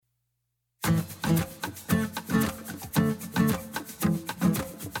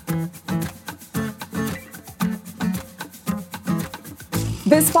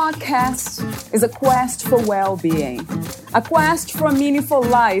This podcast is a quest for well-being, a quest for a meaningful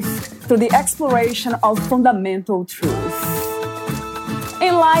life through the exploration of fundamental truth.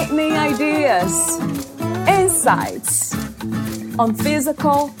 Enlightening ideas, insights on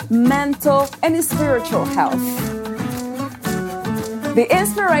physical, mental, and spiritual health. The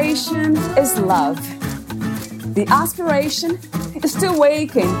inspiration is love. The aspiration is to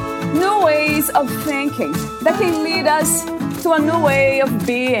awaken new ways of thinking that can lead us to a new way of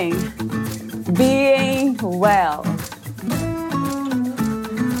being well.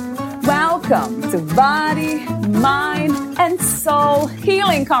 Welcome to Body, Mind, and Soul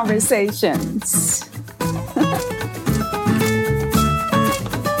Healing Conversations.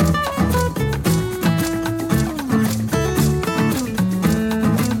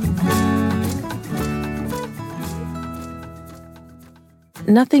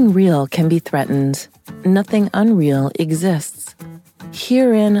 Nothing real can be threatened. Nothing unreal exists.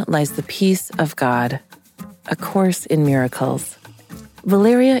 Herein lies the peace of God. A Course in Miracles.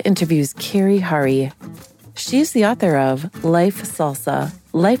 Valeria interviews Carey Hauri. She's the author of Life Salsa,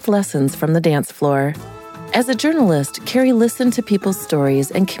 Life Lessons from the Dance Floor. As a journalist, Carey listened to people's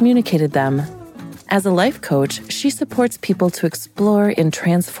stories and communicated them. As a life coach, she supports people to explore and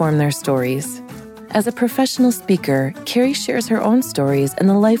transform their stories. As a professional speaker, Carey shares her own stories and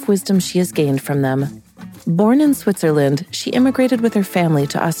the life wisdom she has gained from them. Born in Switzerland, she immigrated with her family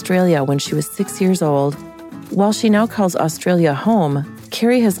to Australia when she was 6 years old. While she now calls Australia home,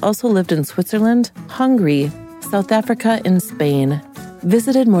 Carey has also lived in Switzerland, Hungary, South Africa, and Spain,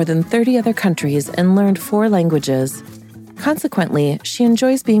 visited more than 30 other countries, and learned 4 languages. Consequently, she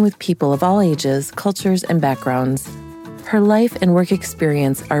enjoys being with people of all ages, cultures, and backgrounds. Her life and work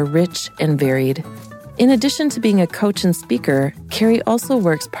experience are rich and varied. In addition to being a coach and speaker, Carey also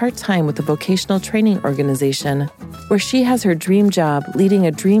works part-time with a vocational training organization, where she has her dream job leading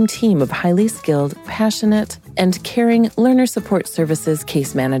a dream team of highly skilled, passionate, and caring learner support services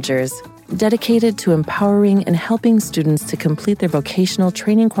case managers, dedicated to empowering and helping students to complete their vocational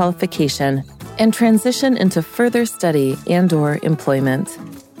training qualification and transition into further study and/or employment.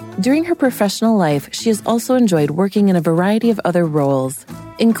 During her professional life, she has also enjoyed working in a variety of other roles,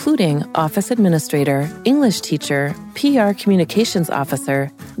 including office administrator, English teacher, PR communications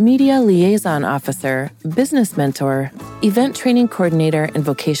officer, media liaison officer, business mentor, event training coordinator, and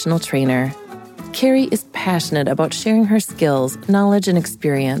vocational trainer. Carey is passionate about sharing her skills, knowledge, and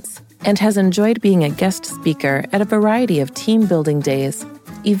experience, and has enjoyed being a guest speaker at a variety of team building days,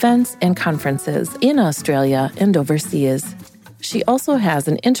 events, and conferences in Australia and overseas. She also has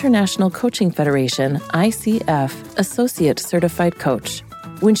an International Coaching Federation, ICF, Associate Certified Coach.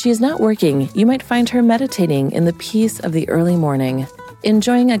 When she is not working, you might find her meditating in the peace of the early morning,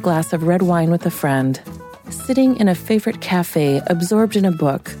 enjoying a glass of red wine with a friend, sitting in a favorite cafe absorbed in a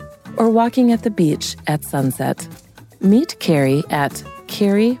book, or walking at the beach at sunset. Meet Carey at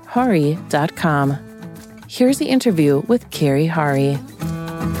careyhauri.com. Here's the interview with Carey Hauri.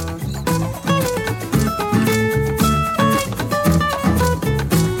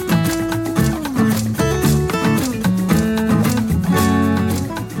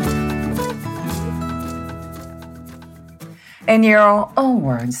 In your own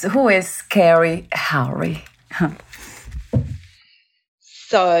words, who is Carey Hauri?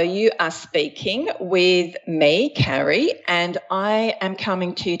 So you are speaking with me, Carey, and I am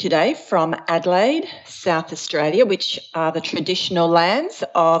coming to you today from Adelaide, South Australia, which are the traditional lands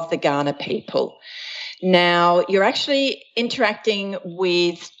of the Kaurna people. Now, you're actually interacting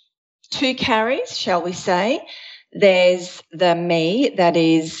with 2 Careys, shall we say. There's the me, that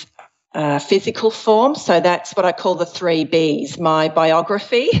is physical form, so that's what I call the 3 Bs, my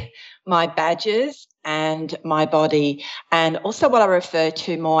biography, my badges, and my body, and also what I refer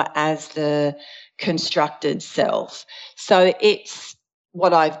to more as the constructed self. So it's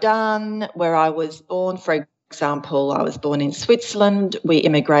what I've done, where I was born. For example, I was born in Switzerland. We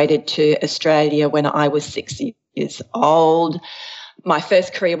immigrated to Australia when I was 6 years old. My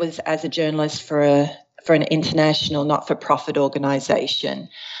first career was as a journalist for an international not-for-profit organisation.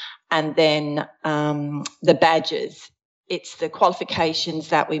 And then the badges, it's the qualifications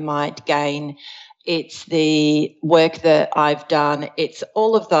that we might gain. It's the work that I've done. It's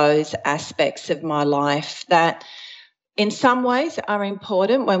all of those aspects of my life that in some ways are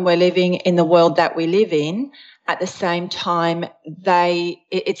important when we're living in the world that we live in. At the same time,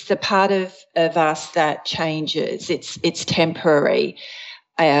 it's the part of us that changes. It's temporary.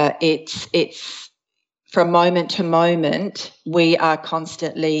 It's from moment to moment, we are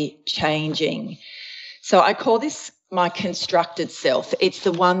constantly changing. So I call this my constructed self. It's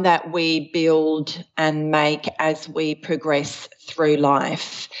the one that we build and make as we progress through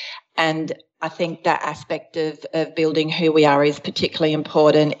life. And I think that aspect of building who we are is particularly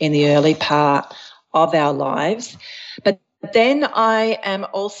important in the early part of our lives. But then I am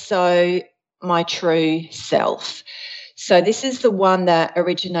also my true self. So this is the one that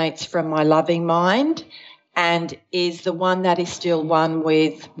originates from my loving mind and is the one that is still one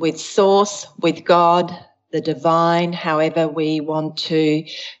with Source, with God, the divine, however we want to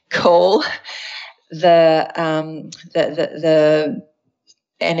call the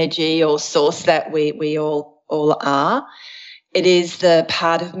energy or source that we all are. It is the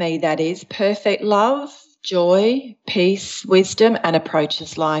part of me that is perfect love, joy, peace, wisdom, and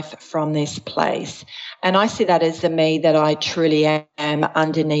approaches life from this place. And I see that as the me that I truly am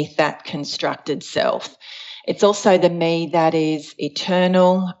underneath that constructed self. It's also the me that is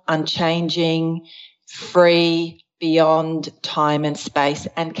eternal, unchanging, free, beyond time and space,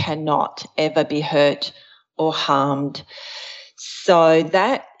 and cannot ever be hurt or harmed. So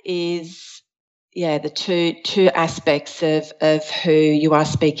that is, the two aspects of who you are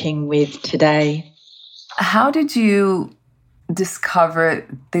speaking with today. How did you discover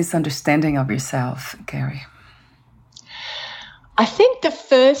this understanding of yourself, Carey? I think the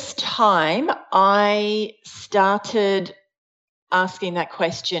first time I started asking that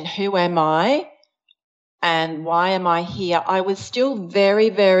question, who am I and why am I here, I was still very,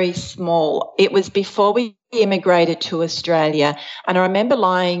 very small. It was before we immigrated to Australia, and I remember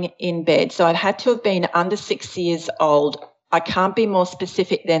lying in bed. So I'd had to have been under 6 years old. I can't be more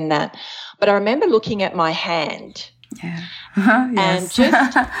specific than that. But I remember looking at my hand. Yeah. And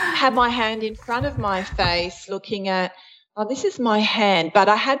just had my hand in front of my face looking at, this is my hand. But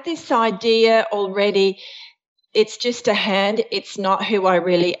I had this idea already, it's just a hand. It's not who I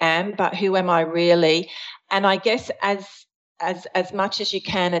really am, but who am I really? And I guess as much as you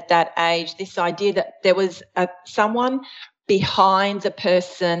can at that age, this idea that there was someone behind the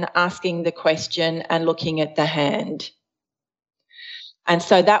person asking the question and looking at the hand. And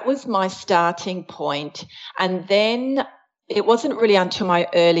so that was my starting point. And then it wasn't really until my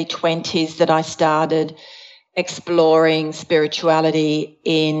early 20s that I started exploring spirituality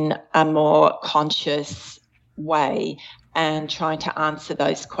in a more conscious way and trying to answer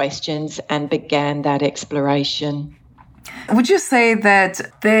those questions, and began that exploration. Would you say that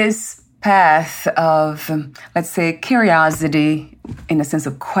this path of, let's say, curiosity, in a sense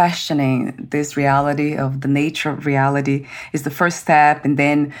of questioning this reality, of the nature of reality, is the first step, and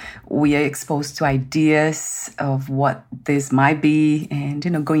then we are exposed to ideas of what this might be,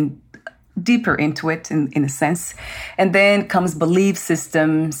 and, going deeper into it in a sense. And then comes belief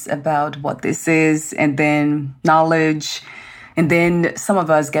systems about what this is, and then knowledge, and then some of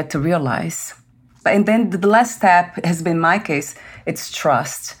us get to realize. And then the last step has been, in my case, it's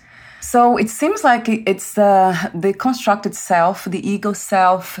trust. So it seems like it's the constructed self, the ego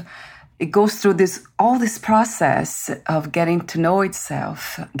self. It goes through all this process of getting to know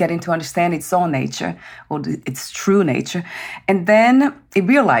itself, getting to understand its own nature, or its true nature. And then it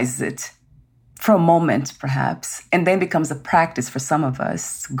realizes it for a moment, perhaps, and then becomes a practice for some of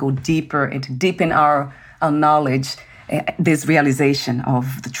us to go deeper and to deepen our knowledge, this realization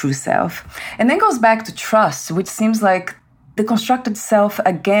of the true self. And then goes back to trust, which seems like the constructed self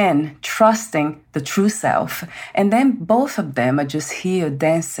again, trusting the true self. And then both of them are just here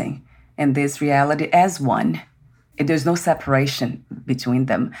dancing in this reality as one. And there's no separation between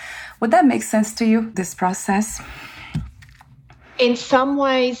them. Would that make sense to you, this process? In some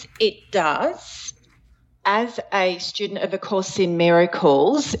ways it does. As a student of A Course in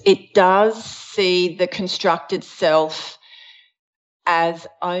Miracles, it does see the constructed self as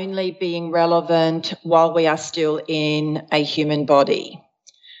only being relevant while we are still in a human body.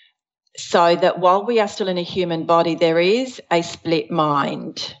 So that while we are still in a human body, there is a split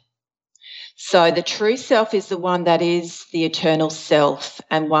mind. So the true self is the one that is the eternal self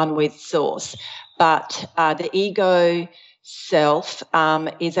and one with Source. But the ego self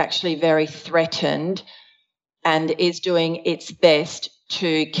is actually very threatened and is doing its best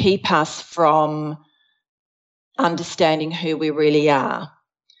to keep us from understanding who we really are.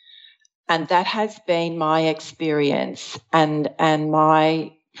 And that has been my experience, and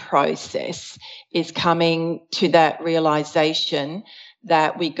my process is coming to that realization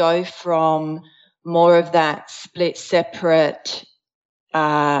that we go from more of that split, separate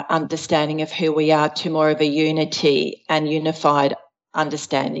understanding of who we are to more of a unity and unified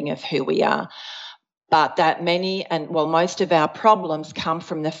understanding of who we are. But that most of our problems come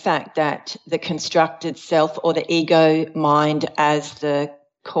from the fact that the constructed self, or the ego mind as the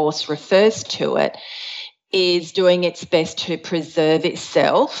Course refers to it, is doing its best to preserve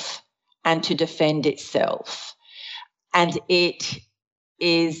itself and to defend itself. And it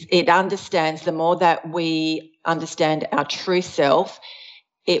understands, the more that we understand our true self,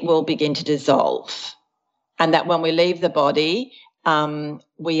 it will begin to dissolve. And that when we leave the body,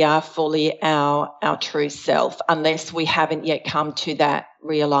 we are fully our true self, unless we haven't yet come to that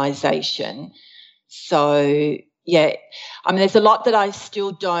realization. So, yeah, I mean, there's a lot that I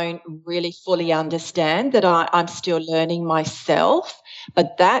still don't really fully understand, that I'm still learning myself,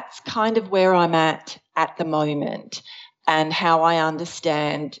 but that's kind of where I'm at the moment, and how I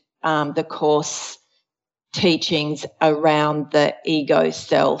understand the Course teachings around the ego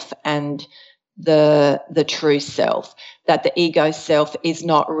self and the true self, that the ego self is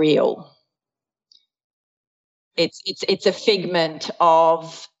not real. It's a figment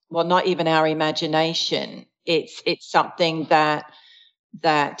of, well, not even our imagination. It's something that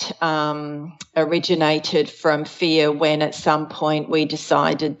originated from fear, when at some point we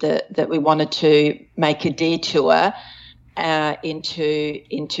decided that we wanted to make a detour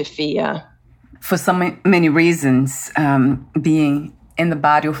into fear. For so many reasons, being in the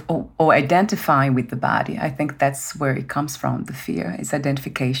body or identifying with the body, I think that's where it comes from, the fear. It's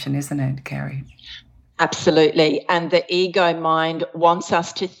identification, isn't it, Carey? Absolutely. And the ego mind wants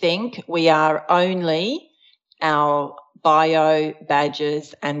us to think we are only our bio,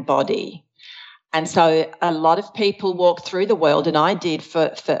 badges and body. And so a lot of people walk through the world, and I did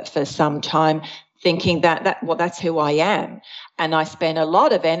for some time, thinking that that's who I am. And I spent a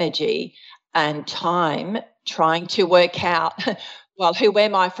lot of energy and time trying to work out, well, who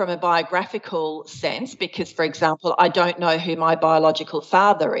am I from a biographical sense? Because, for example, I don't know who my biological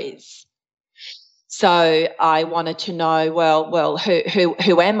father is. So I wanted to know, well,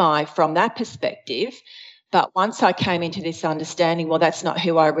 who am I from that perspective? But once I came into this understanding, well, that's not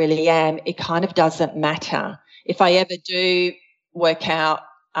who I really am, it kind of doesn't matter. If I ever do work out,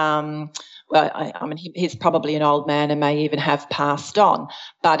 I mean, he's probably an old man and may even have passed on.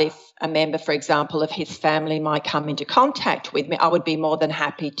 But if a member, for example, of his family might come into contact with me, I would be more than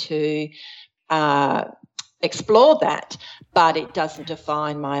happy to explore that. But it doesn't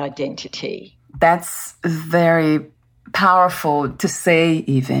define my identity. That's very powerful to say,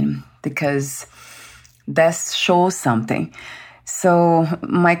 even, because that shows something. So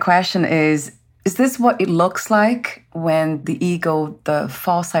my question is this what it looks like when the ego, the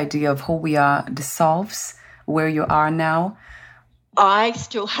false idea of who we are, dissolves, where you are now? I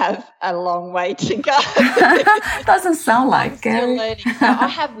still have a long way to go. Doesn't sound like it. Still learning. So I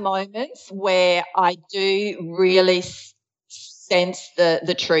have moments where I do really sense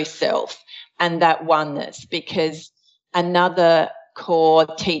the true self and that oneness, because another core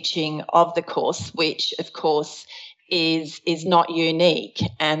teaching of the Course, which of course is not unique,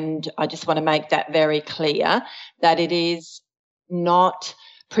 and I just want to make that very clear, that it is not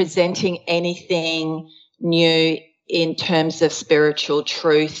presenting anything new in terms of spiritual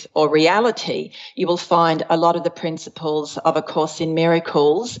truth or reality. You will find a lot of the principles of A Course in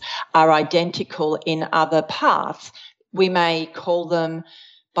Miracles are identical in other paths. We may call them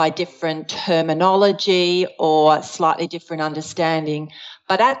by different terminology or slightly different understanding,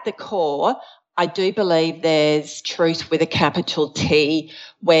 but at the core, I do believe there's truth with a capital T,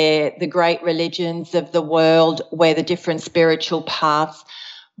 where the great religions of the world, where the different spiritual paths,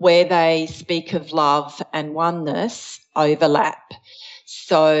 where they speak of love and oneness, overlap.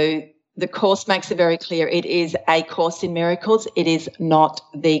 So the Course makes it very clear it is A Course in Miracles. It is not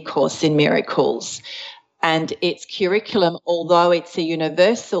the Course in Miracles. And its curriculum, although it's a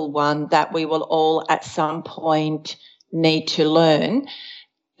universal one that we will all at some point need to learn,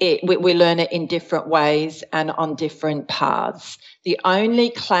 we learn it in different ways and on different paths. The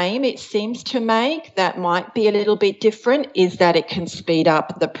only claim it seems to make that might be a little bit different is that it can speed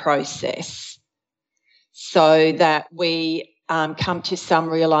up the process, so that we come to some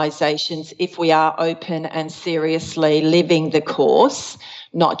realizations if we are open and seriously living the Course,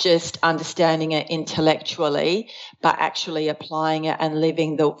 not just understanding it intellectually, but actually applying it and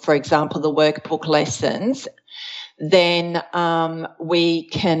living for example, the workbook lessons. Then we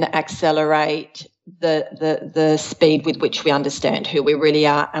can accelerate the speed with which we understand who we really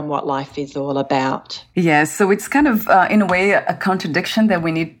are and what life is all about. Yeah, so it's kind of, in a way, a contradiction that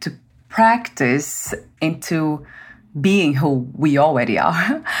we need to practice into being who we already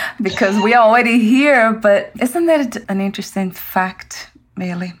are, because we are already here. But isn't that an interesting fact,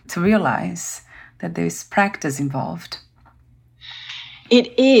 really, to realize that there's practice involved?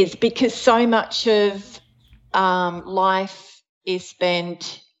 It is, because so much of life is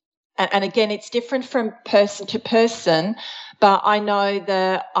spent And again, it's different from person to person, but I know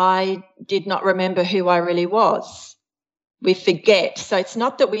that I did not remember who I really was. We forget. So it's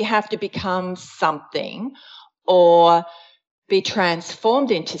not that we have to become something or be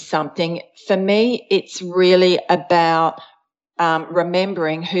transformed into something. For me, it's really about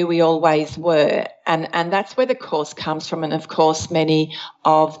remembering who we always were. And that's where the Course comes from, and, of course, many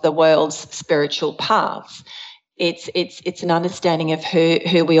of the world's spiritual paths. It's an understanding of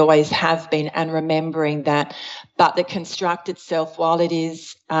who we always have been and remembering that. But the constructed self, while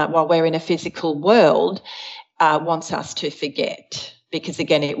we're in a physical world, wants us to forget, because,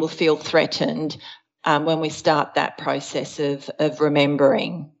 again, it will feel threatened when we start that process of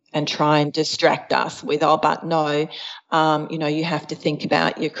remembering and try and distract us with, but no, you have to think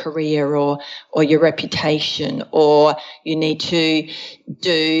about your career or your reputation, or you need to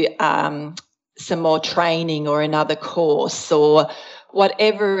do some more training or another course, or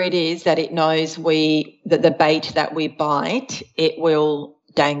whatever it is that it knows that the bait that we bite, it will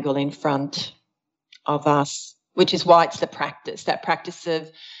dangle in front of us, which is why it's that practice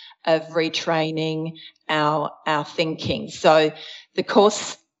of retraining our thinking. So the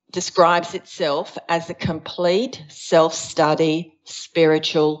Course describes itself as a complete self-study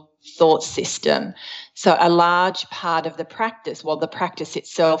spiritual thought system. So a large part of the practice, the practice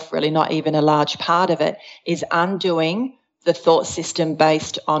itself, really not even a large part of it, is undoing the thought system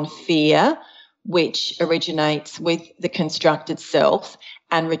based on fear, which originates with the constructed self,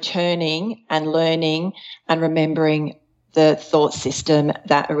 and returning and learning and remembering the thought system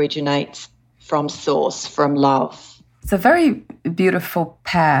that originates from source, from love. It's a very beautiful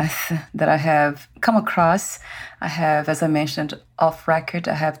path that I have come across. I have, as I mentioned off record,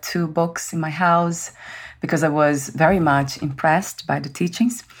 I have 2 books in my house because I was very much impressed by the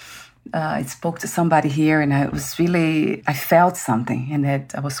teachings. I spoke to somebody here and I felt something, and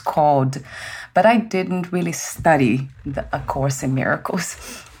that I was called, but I didn't really study A Course in Miracles.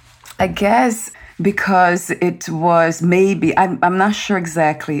 I guess because it was maybe, I'm not sure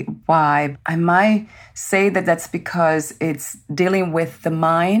exactly why. I might say that that's because it's dealing with the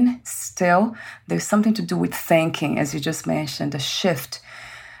mind still. There's something to do with thinking, as you just mentioned, a shift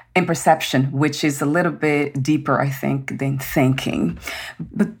in perception, which is a little bit deeper, I think, than thinking.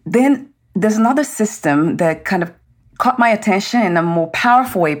 But then there's another system that kind of caught my attention in a more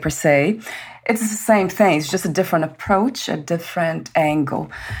powerful way, per se. It's the same thing. It's just a different approach, a different angle.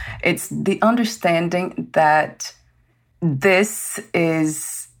 It's the understanding that this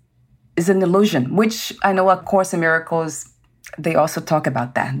is an illusion, which I know A Course in Miracles, they also talk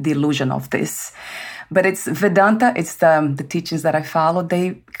about that, the illusion of this. But it's Vedanta, it's the teachings that I follow.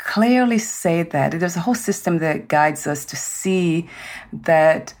 They clearly say that there's a whole system that guides us to see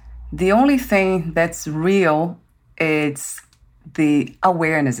that the only thing that's real is the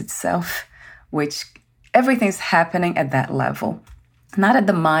awareness itself, which everything's happening at that level, not at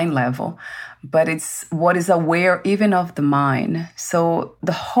the mind level, but it's what is aware even of the mind. So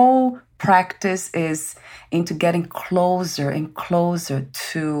the whole practice is into getting closer and closer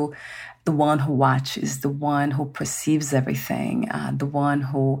to the one who watches, the one who perceives everything, the one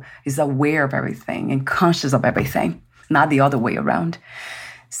who is aware of everything and conscious of everything, not the other way around.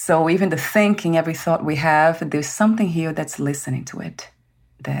 So even the thinking, every thought we have, there's something here that's listening to it,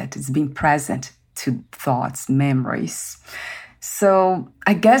 that is being present to thoughts, memories. So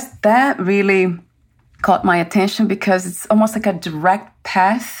I guess that really caught my attention because it's almost like a direct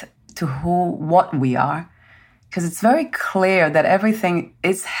path to what we are. Because it's very clear that everything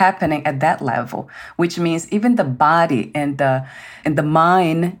is happening at that level, which means even the body and the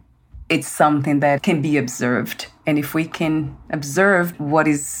mind, it's something that can be observed. And if we can observe what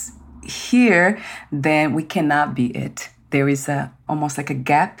is here, then we cannot be it. There is almost like a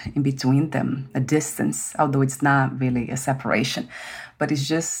gap in between them, a distance, although it's not really a separation, but it's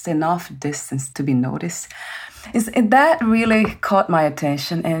just enough distance to be noticed. That really caught my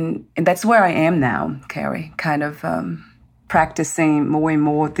attention, and that's where I am now, Carey, kind of practicing more and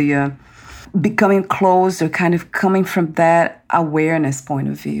more the becoming closer, kind of coming from that awareness point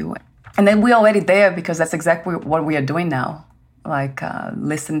of view. And then we're already there because that's exactly what we are doing now, like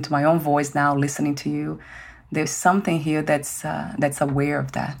listening to my own voice now, listening to you. There's something here that's aware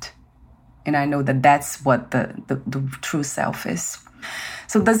of that. And I know that that's what the true self is.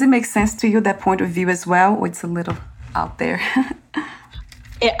 So does it make sense to you, that point of view as well, or it's a little out there?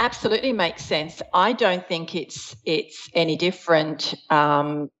 It absolutely makes sense. I don't think it's any different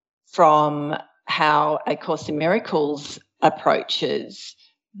from how A Course in Miracles approaches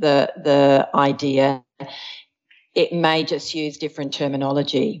the idea. It may just use different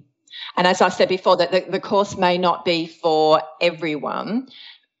terminology. And as I said before, that the course may not be for everyone,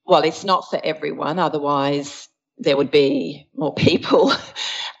 well, it's not for everyone, otherwise there would be more people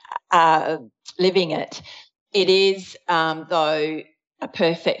living it. It is, though, a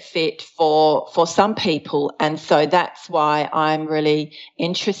perfect fit for some people, and so that's why I'm really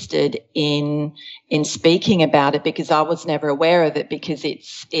interested in speaking about it, because I was never aware of it, because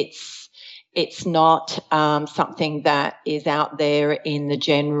it's not something that is out there in the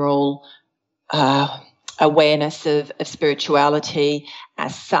general awareness of spirituality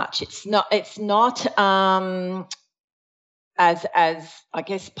as such. It's not as I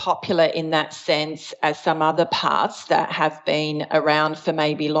guess popular in that sense as some other paths that have been around for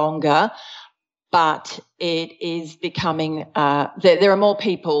maybe longer, but it is becoming there are more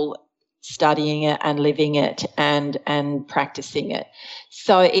people studying it and living it and practicing it.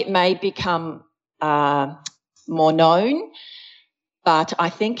 So it may become more known, but I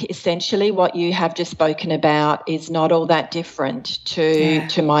think essentially what you have just spoken about is not all that different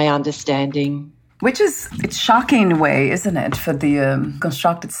to my understanding. It's shocking in a way, isn't it, for the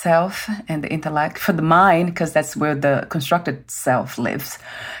constructed self and the intellect, for the mind, because that's where the constructed self lives,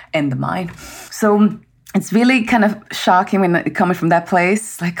 and the mind. So it's really kind of shocking when it coming from that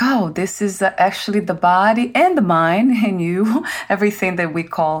place, like, oh, this is actually the body and the mind and you, everything that we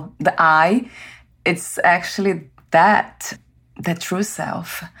call the I. It's actually that true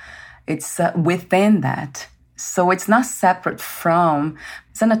self. It's within that. So it's not separate from,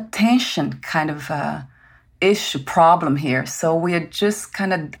 it's an attention kind of issue, problem here. So we are just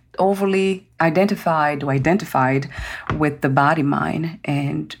kind of overly identified with the body mind,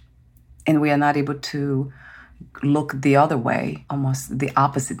 and we are not able to look the other way, almost the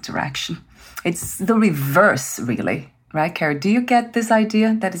opposite direction. It's the reverse, really, right, Carey? Do you get this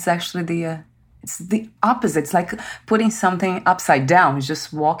idea that it's actually it's the opposite? It's like putting something upside down,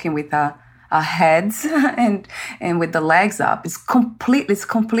 just walking with our heads and with the legs up. It's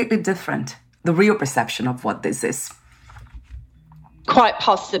completely different, the real perception of what this is. Quite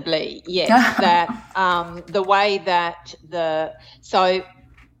possibly, yes. That the way that so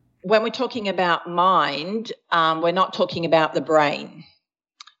when we're talking about mind, we're not talking about the brain.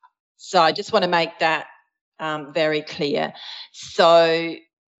 So I just want to make that very clear. So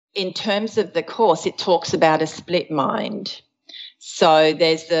in terms of the course, it talks about a split mind. So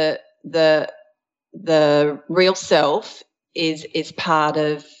there's the real self is part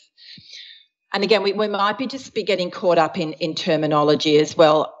of, and again, we might be getting caught up in terminology as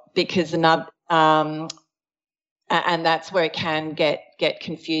well, because another and that's where it can get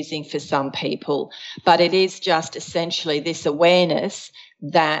confusing for some people. But it is just essentially this awareness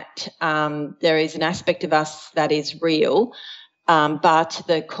that there is an aspect of us that is real. But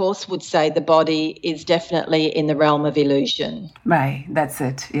the Course would say the body is definitely in the realm of illusion. Right, that's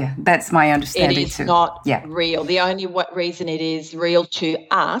it. Yeah, that's my understanding too. It is not real. The only reason it is real to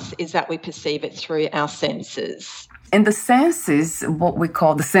us is that we perceive it through our senses. And the senses, what we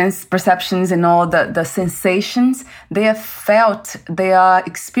call the sense perceptions and all the sensations, they are felt, they are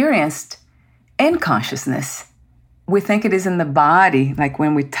experienced in consciousness. We think it is in the body, like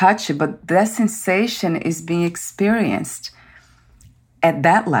when we touch it, but that sensation is being experienced at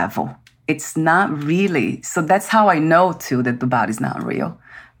that level. It's not really. So that's how I know too that the body's not real,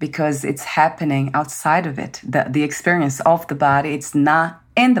 because it's happening outside of it. The experience of the body, it's not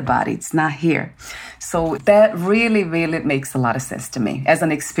in the body, it's not here. So that really makes a lot of sense to me as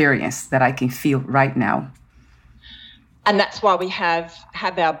an experience that I can feel right now. And that's why we have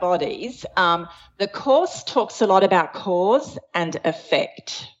our bodies. The Course talks a lot about cause and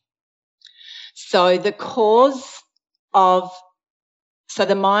effect. So the cause of, so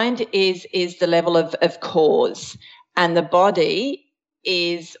the mind is the level of cause, and the body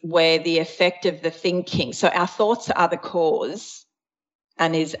is where the effect of the thinking. So our thoughts are the cause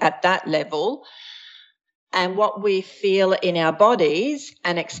and is at that level. And what we feel in our bodies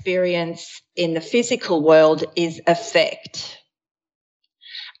and experience in the physical world is effect.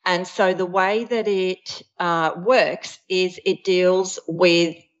 And so the way that it works is it deals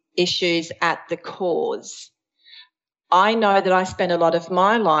with issues at the cause. I know that I spend a lot of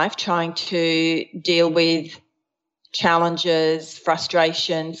my life trying to deal with challenges,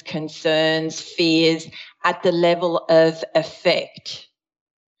 frustrations, concerns, fears at the level of effect,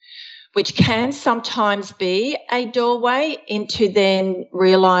 which can sometimes be a doorway into then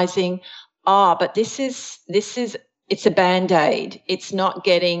realizing, but this is it's a Band-Aid. It's not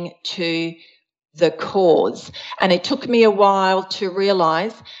getting to the cause. And it took me a while to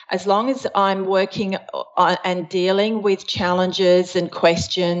realize, as long as I'm working on and dealing with challenges and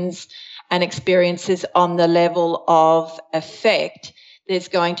questions and experiences on the level of effect, there's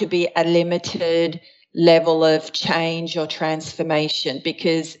going to be a limited level of change or transformation,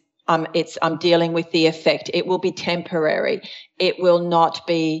 because I'm dealing with the effect. It will be temporary. It will not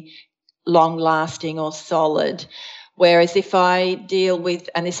be long-lasting or solid. Whereas if I deal with,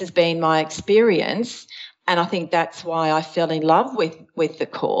 and this has been my experience, and I think that's why I fell in love with the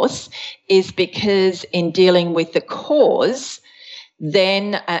course, is because in dealing with the cause,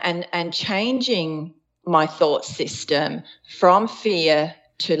 then and changing my thought system from fear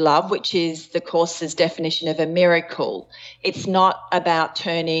to love, which is the course's definition of a miracle. It's not about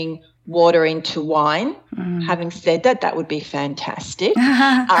turning water into wine. Having said that, that would be fantastic.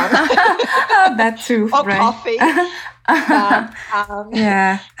 That too, or right? Coffee.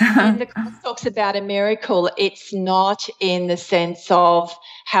 Yeah. When the course talks about a miracle, it's not in the sense of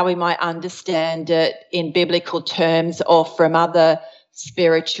how we might understand it in biblical terms or from other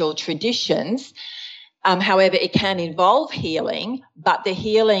spiritual traditions. However, it can involve healing, but the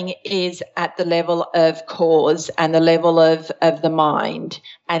healing is at the level of cause and the level of the mind,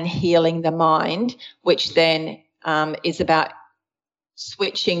 and healing the mind, which then is about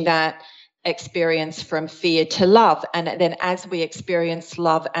switching that experience from fear to love. And then as we experience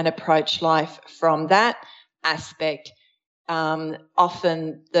love and approach life from that aspect,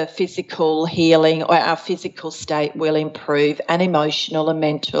 often the physical healing or our physical state will improve, and emotional and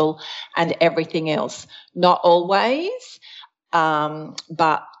mental and everything else. Not always,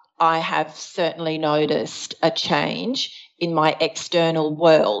 but I have certainly noticed a change in my external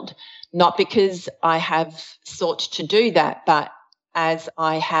world, not because I have sought to do that, but as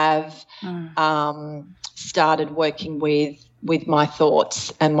I have started working with my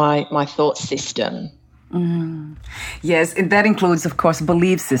thoughts and my thought system. Yes, that includes, of course,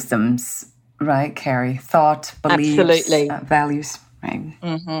 belief systems, right, Carey? Thought, beliefs, absolutely, values, right?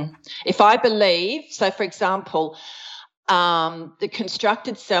 Mm-hmm. If I believe, so for example, the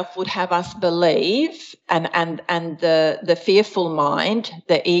constructed self would have us believe, and the fearful mind,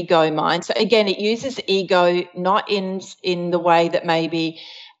 the ego mind. So again, it uses ego not in the way that maybe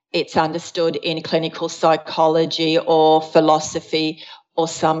it's understood in clinical psychology or philosophy or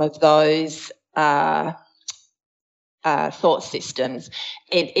some of those thought systems.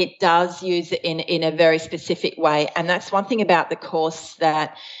 It does use it in a very specific way, and that's one thing about the course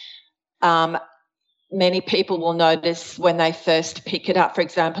that many people will notice when they first pick it up. For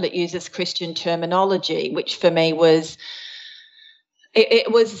example, it uses Christian terminology, which for me was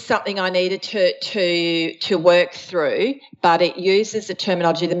it was something I needed to work through, but it uses the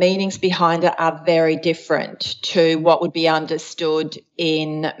terminology. The meanings behind it are very different to what would be understood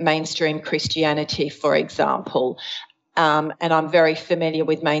in mainstream Christianity, for example. And I'm very familiar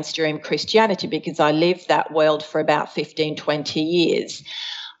with mainstream Christianity because I lived that world for about 15, 20 years.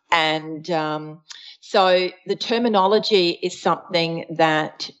 And so the terminology is something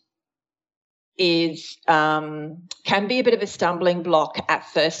that is can be a bit of a stumbling block at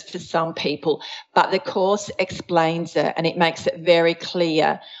first for some people, but the course explains it and it makes it very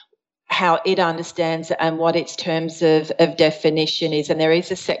clear how it understands it and what its terms of definition is. And there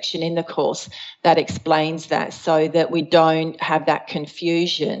is a section in the course that explains that so that we don't have that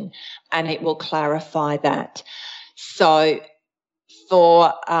confusion, and it will clarify that. So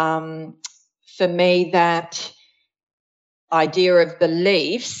for me, that idea of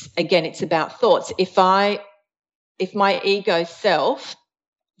beliefs, again, it's about thoughts. If my ego self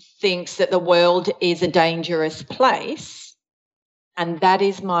thinks that the world is a dangerous place, and that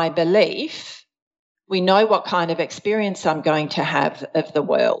is my belief, we know what kind of experience I'm going to have of the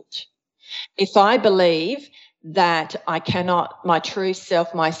world. If I believe that my true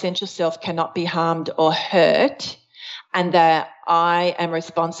self, my essential self cannot be harmed or hurt, and that I am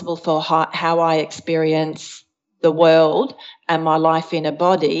responsible for how I experience the world and my life in a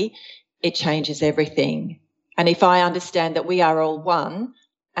body, it changes everything. And if I understand that we are all one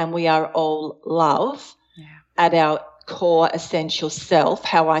and we are all love at our core essential self,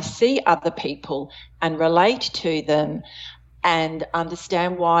 how I see other people and relate to them and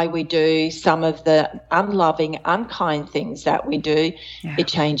understand why we do some of the unloving, unkind things that we do, it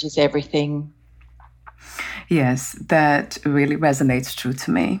changes everything. Yes, that really resonates true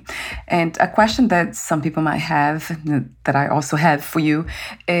to me. And a question that some people might have, that I also have for you,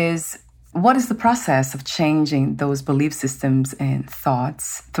 is what is the process of changing those belief systems and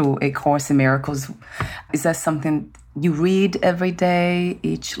thoughts through A Course in Miracles? Is that something you read every day,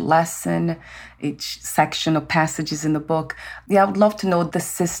 each lesson, each section of passages in the book? Yeah, I would love to know the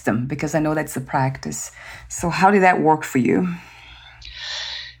system because I know that's a practice. So how did that work for you?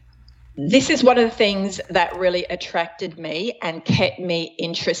 This is one of the things that really attracted me and kept me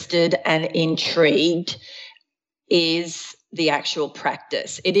interested and intrigued, is the actual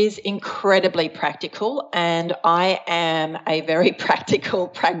practice. It is incredibly practical, and I am a very practical,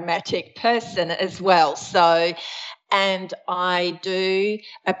 pragmatic person as well. So, and I do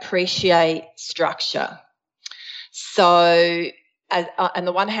appreciate structure. So, on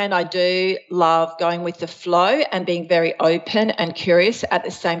the one hand, I do love going with the flow and being very open and curious. At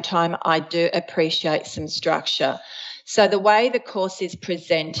the same time, I do appreciate some structure. So the way the course is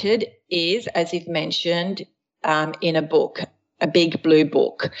presented is, as you've mentioned, in a book, a big blue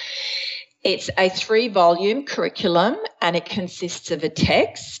book. It's a 3-volume curriculum, and it consists of a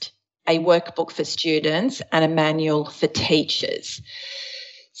text, a workbook for students, and a manual for teachers.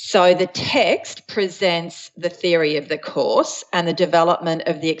 So the text presents the theory of the course and the development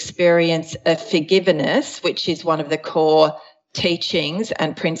of the experience of forgiveness, which is one of the core teachings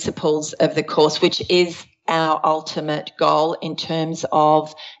and principles of the course, which is our ultimate goal in terms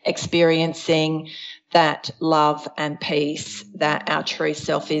of experiencing that love and peace that our true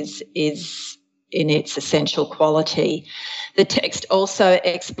self is in its essential quality. The text also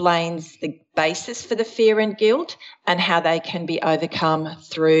explains the basis for the fear and guilt and how they can be overcome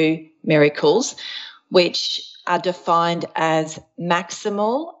through miracles, which are defined as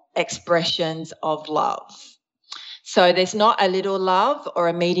maximal expressions of love. So there's not a little love or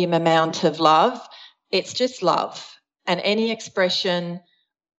a medium amount of love. It's just love. And any expression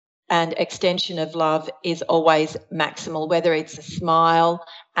and extension of love is always maximal, whether it's a smile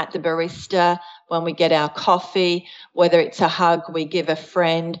at the barista when we get our coffee, whether it's a hug we give a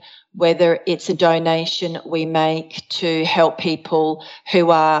friend, whether it's a donation we make to help people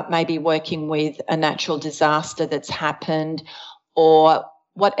who are maybe working with a natural disaster that's happened, or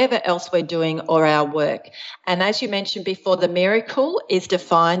whatever else we're doing, or our work. And as you mentioned before, the miracle is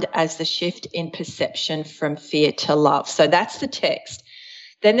defined as the shift in perception from fear to love. So that's the text.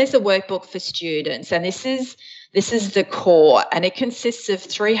 Then there's a workbook for students, and this is the core, and it consists of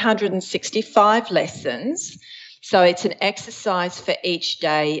 365 lessons. So it's an exercise for each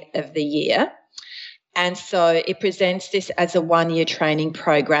day of the year. And so it presents this as a 1-year training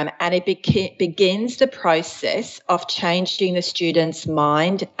program, and it begins the process of changing the student's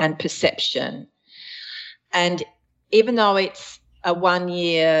mind and perception. And even though it's a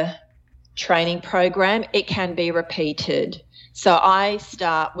 1-year training program, it can be repeated. So I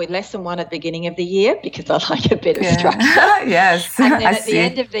start with lesson 1 at the beginning of the year because I like a bit of structure. Yes, and then at the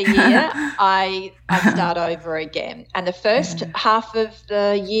end of the year, I start over again. And the first half of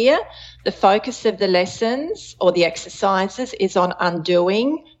the year, the focus of the lessons or the exercises is on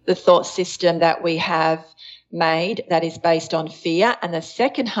undoing the thought system that we have made that is based on fear. And the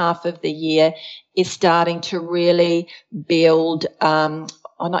second half of the year is starting to really build, or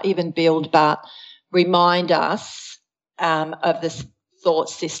not even build, but remind us of this thought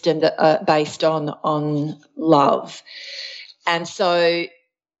system that are based on love. And so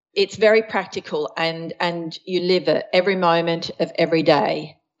it's very practical, and you live it every moment of every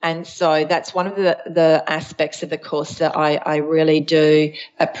day. And so that's one of the aspects of the course that I really do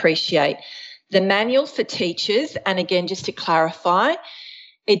appreciate. The manual for teachers, and again, just to clarify,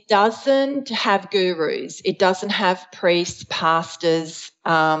 it doesn't have gurus. It doesn't have priests, pastors.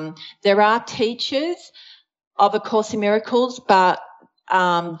 There are teachers of A Course in Miracles, but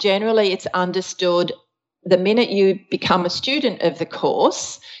generally it's understood the minute you become a student of the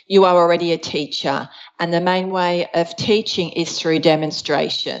course, you are already a teacher, and the main way of teaching is through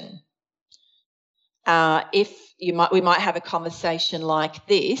demonstration. We might have a conversation like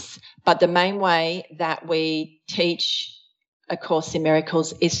this, but the main way that we teach A Course in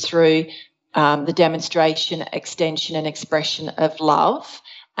Miracles is through the demonstration, extension, and expression of love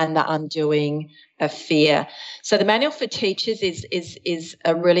and the undoing of fear. So the manual for teachers is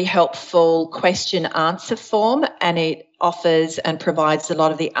a really helpful question-answer form, and it offers and provides a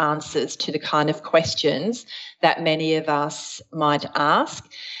lot of the answers to the kind of questions that many of us might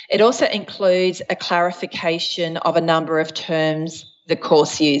ask. It also includes a clarification of a number of terms the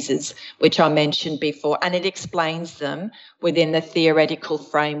course uses, which I mentioned before, and it explains them within the theoretical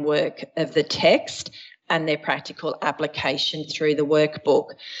framework of the text and their practical application through the workbook.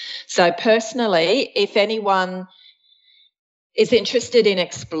 So personally, if anyone is interested in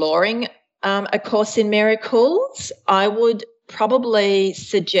exploring A Course in Miracles, I would probably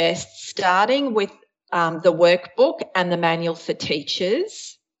suggest starting with the workbook and the manual for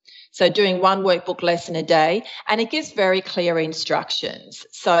teachers. So doing one workbook lesson a day, and it gives very clear instructions.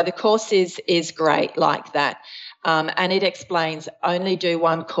 So the course is great like that. And it explains only do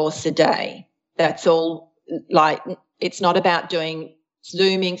one course a day. That's all. Like, it's not about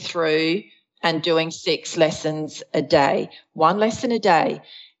zooming through and doing 6 lessons a day. 1 lesson a day.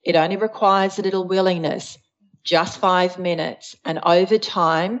 It only requires a little willingness. just 5 minutes. And over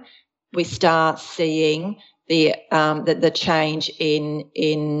time, we start seeing the change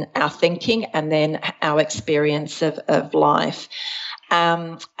in our thinking and then our experience of life.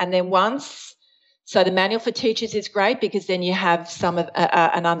 And then so the manual for teachers is great because then you have some of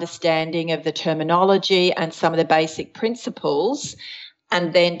an understanding of the terminology and some of the basic principles,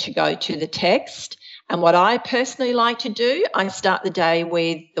 and then to go to the text. And what I personally like to do, I start the day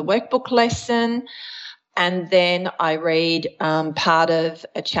with the workbook lesson, and then I read part of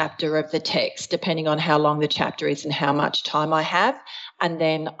a chapter of the text, depending on how long the chapter is and how much time I have. And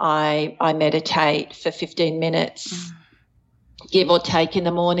then I meditate for 15 minutes, give or take, in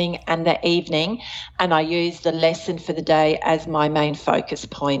the morning and the evening. And I use the lesson for the day as my main focus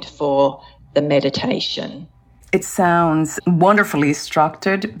point for the meditation. It sounds wonderfully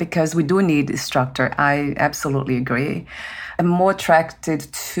structured because we do need structure. I absolutely agree. I'm more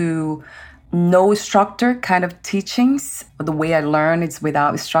attracted to no structure kind of teachings. The way I learn is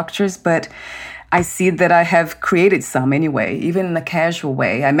without structures, but I see that I have created some anyway, even in a casual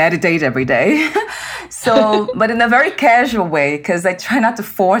way. I meditate every day. But in a very casual way, because I try not to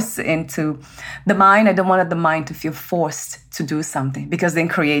force into the mind. I don't want the mind to feel forced to do something, because then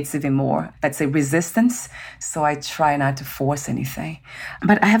creates even more, let's say, resistance. So I try not to force anything.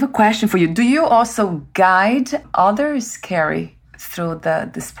 But I have a question for you. Do you also guide others, Carey, through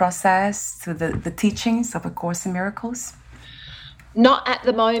this process, through the teachings of A Course in Miracles? Not at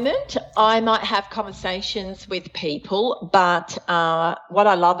the moment. I might have conversations with people, but what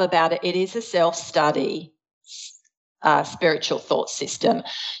I love about it is a self-study spiritual thought system.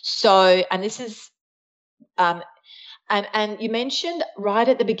 So, and this is, and you mentioned right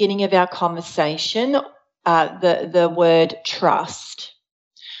at the beginning of our conversation the word trust.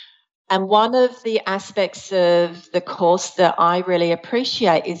 And one of the aspects of the course that I really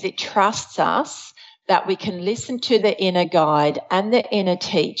appreciate is it trusts us that we can listen to the inner guide and the inner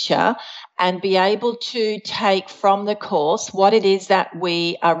teacher and be able to take from the course what it is that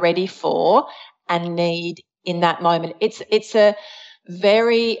we are ready for and need in that moment. It's a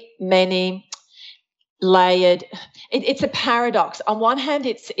very many layered, it's a paradox. On one hand,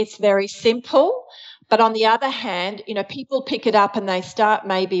 it's very simple, but on the other hand, you know, people pick it up and they start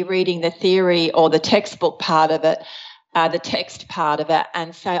maybe reading the theory or the textbook part of it, the text part of it,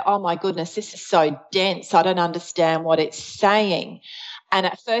 and say, oh my goodness, this is so dense. I don't understand what it's saying. And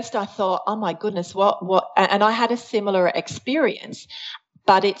at first I thought, oh my goodness, what? And I had a similar experience,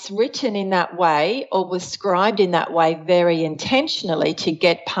 but it's written in that way or was scribed in that way very intentionally to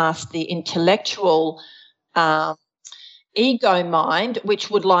get past the intellectual ego mind, which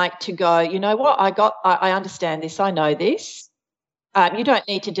would like to go, you know what, I understand this, I know this. You don't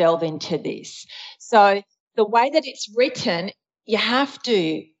need to delve into this. So the way that it's written, you have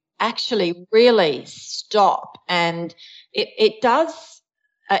to actually really stop. And it does,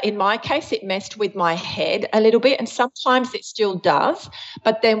 in my case, it messed with my head a little bit, and sometimes it still does.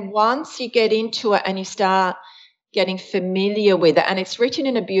 But then once you get into it and you start getting familiar with it, and it's written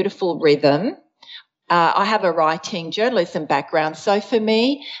in a beautiful rhythm. I have a writing journalism background. So for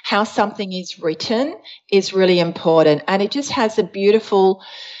me, how something is written is really important. And it just has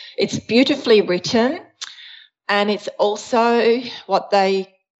it's beautifully written. And it's also what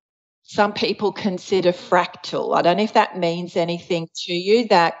some people consider fractal. I don't know if that means anything to you,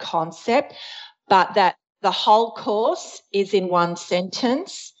 that concept, but that the whole course is in one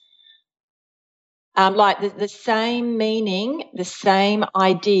sentence. Like the same meaning, the same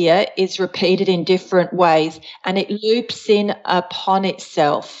idea is repeated in different ways, and it loops in upon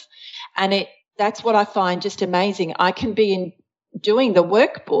itself. And that's what I find just amazing. I can be doing the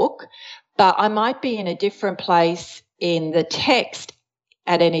workbook, but I might be in a different place in the text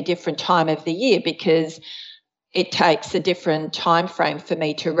at any different time of the year, because it takes a different time frame for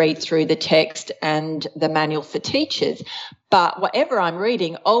me to read through the text and the manual for teachers. But whatever I'm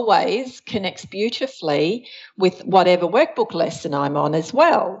reading always connects beautifully with whatever workbook lesson I'm on as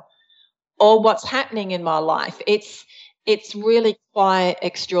well, or what's happening in my life. It's really quite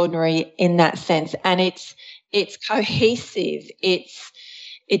extraordinary in that sense, and it's cohesive.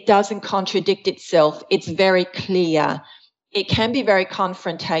 It doesn't contradict itself. It's very clear. It can be very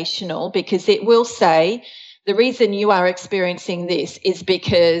confrontational, because it will say, the reason you are experiencing this is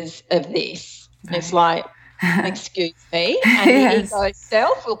because of this. Right. It's like, excuse me. And yes. The ego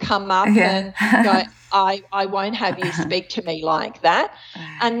self will come up and go, I won't have you speak to me like that.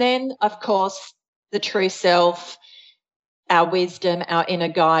 And then, of course, the true self, our wisdom, our inner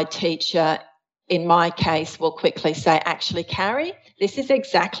guide teacher, in my case, will quickly say, actually, Carey, this is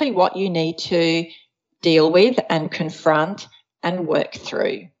exactly what you need to deal with and confront and work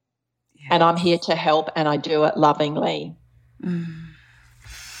through. And I'm here to help, and I do it lovingly.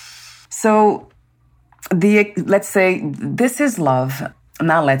 So let's say this is love.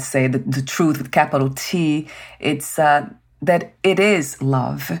 Now let's say the truth with capital T, it's that it is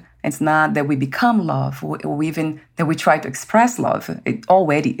love. It's not that we become love or even that we try to express love. It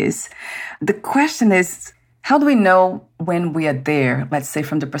already is. The question is, how do we know when we are there, let's say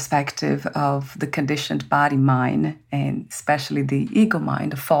from the perspective of the conditioned body mind, and especially the ego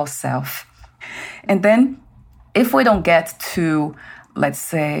mind, the false self? And then if we don't get to, let's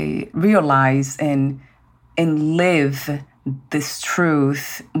say, realize and live this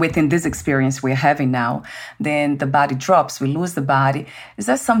truth within this experience we're having now, then the body drops, we lose the body. Is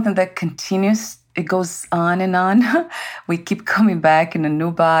that something that continues? It goes on and on. We keep coming back in a new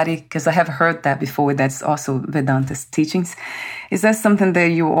body, because I have heard that before. That's also Vedanta's teachings. Is that something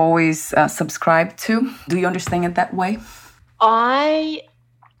that you always subscribe to? Do you understand it that way?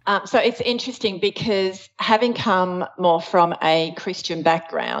 So it's interesting, because having come more from a Christian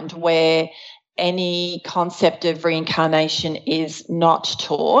background where any concept of reincarnation is not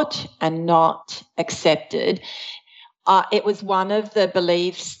taught and not accepted, it was one of the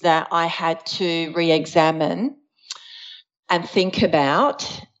beliefs that I had to re-examine and think about.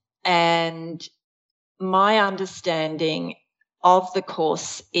 And my understanding of the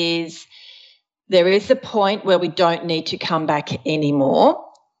Course is there is a point where we don't need to come back anymore.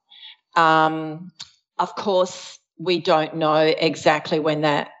 Of course, we don't know exactly when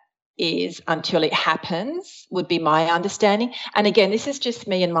that is until it happens, would be my understanding. And again, this is just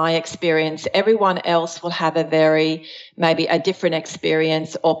me and my experience. Everyone else will have maybe a different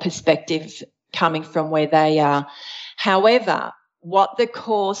experience or perspective coming from where they are. However, the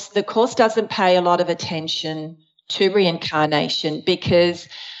Course doesn't pay a lot of attention to reincarnation, because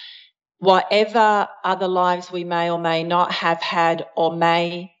whatever other lives we may or may not have had or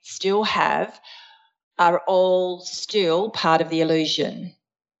may still have are all still part of the illusion,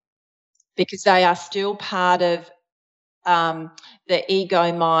 because they are still part of the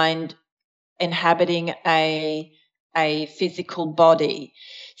ego mind inhabiting a physical body.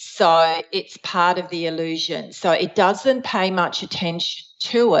 So it's part of the illusion. So it doesn't pay much attention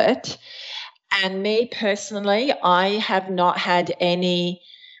to it. And me personally, I have not had any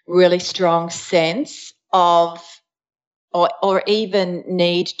really strong sense of or even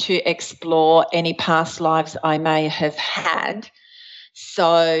need to explore any past lives I may have had.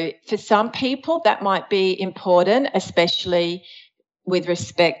 So for some people that might be important, especially with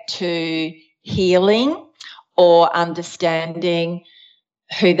respect to healing or understanding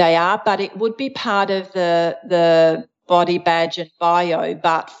who they are, but it would be part of the body badge and bio,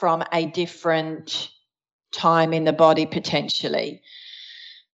 but from a different time in the body potentially.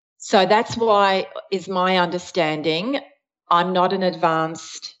 So that's why is my understanding. I'm not an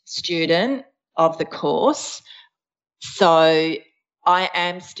advanced student of the Course, so I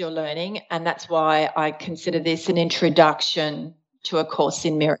am still learning, and that's why I consider this an introduction to A Course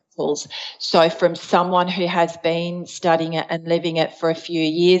in Miracles. So from someone who has been studying it and living it for a few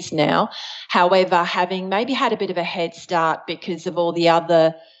years now, however, having maybe had a bit of a head start because of all the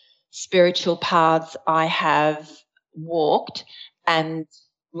other spiritual paths I have walked and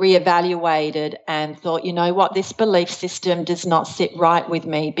reevaluated and thought, you know what, this belief system does not sit right with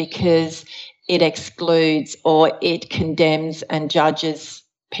me because it excludes or it condemns and judges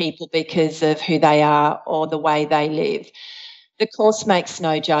people because of who they are or the way they live. The Course makes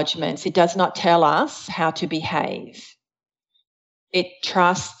no judgments. It does not tell us how to behave. It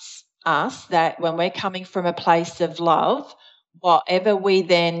trusts us that when we're coming from a place of love, whatever we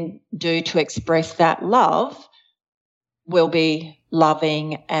then do to express that love will be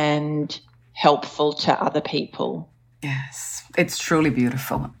loving and helpful to other people. Yes, it's truly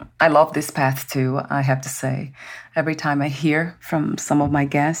beautiful. I love this path too, I have to say. Every time I hear from some of my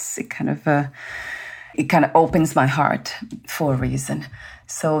guests, it kind of opens my heart for a reason.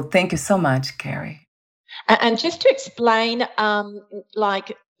 So thank you so much, Carey. And just to explain,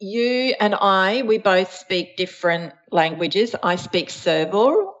 like you and I, we both speak different languages. I speak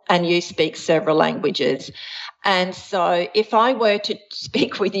several and you speak several languages. And so if I were to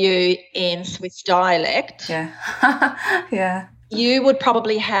speak with you in Swiss dialect, yeah, you would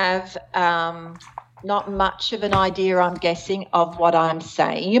probably have not much of an idea, I'm guessing, of what I'm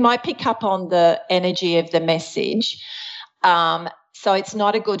saying. You might pick up on the energy of the message. So it's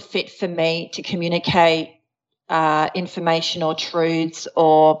not a good fit for me to communicate information or truths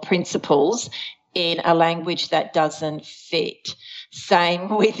or principles in a language that doesn't fit.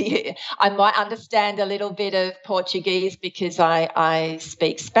 Same with you. I might understand a little bit of Portuguese because I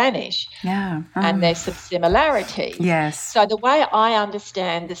speak Spanish. Yeah. And there's some similarities. Yes. So the way I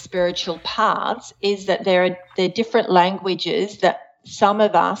understand the spiritual paths is that they're different languages that some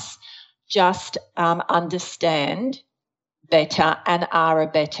of us just understand better and are a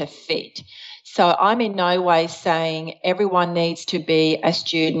better fit. So I'm in no way saying everyone needs to be a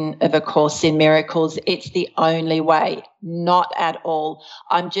student of A Course in Miracles. It's the only way. Not at all.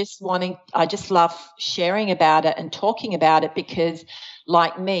 I just love sharing about it and talking about it because,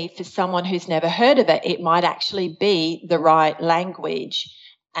 like me, for someone who's never heard of it, it might actually be the right language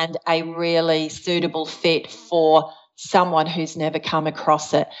and a really suitable fit for someone who's never come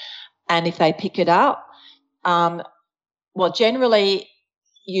across it. And if they pick it up, well, generally,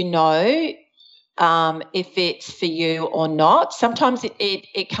 if it's for you or not. Sometimes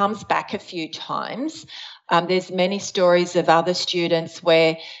it comes back a few times. There's many stories of other students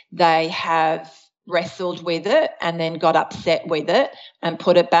where they have wrestled with it and then got upset with it and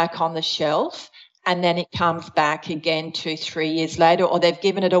put it back on the shelf, and then it comes back again 2-3 years later, or they've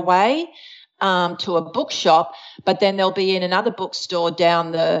given it away to a bookshop, but then they'll be in another bookstore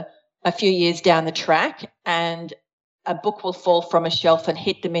a few years down the track, and a book will fall from a shelf and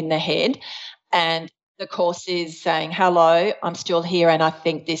hit them in the head. And the course is saying, hello, I'm still here and I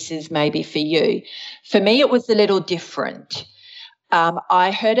think this is maybe for you. For me, it was a little different.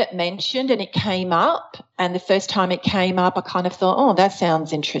 I heard it mentioned and it came up, and the first time it came up, I kind of thought, oh, that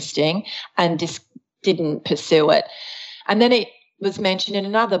sounds interesting, and just didn't pursue it. And then it was mentioned in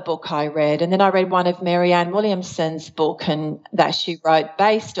another book I read, and then I read one of Marianne Williamson's book and that she wrote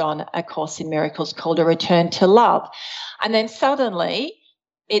based on A Course in Miracles called A Return to Love. And then suddenly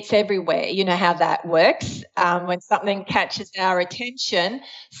it's everywhere. You know how that works. When something catches our attention,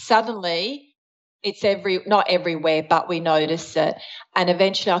 suddenly it's not everywhere, but we notice it. And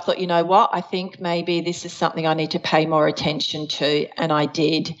eventually I thought, you know what, I think maybe this is something I need to pay more attention to, and I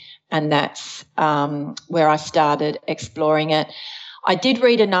did. And that's where I started exploring it. I did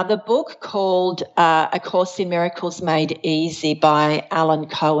read another book called A Course in Miracles Made Easy by Alan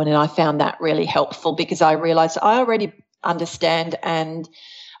Cohen, and I found that really helpful because I realised I already understand and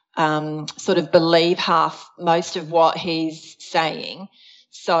sort of believe most of what he's saying.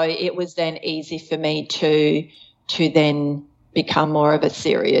 So it was then easy for me to then become more of a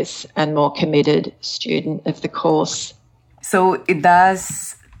serious and more committed student of the course. So it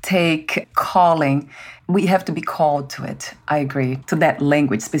does take calling. We have to be called to it. I agree. To that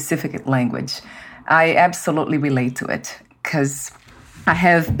language, specific language. I absolutely relate to it because I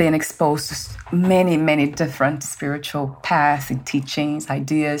have been exposed to many, many different spiritual paths and teachings,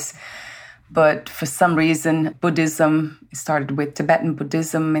 ideas. But for some reason, Buddhism started with Tibetan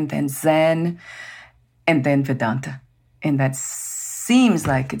Buddhism and then Zen and then Vedanta. And that seems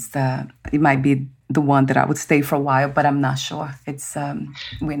like it might be the one that I would stay for a while, but I'm not sure. It's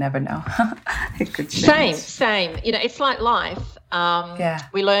we never know. It could change. Same. You know, it's like life.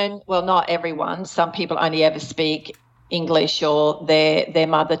 We learn, well, not everyone. Some people only ever speak English or their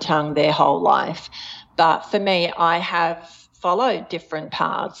mother tongue their whole life. But for me, I have followed different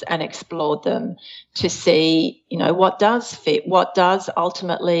paths and explored them to see, you know, what does fit, what does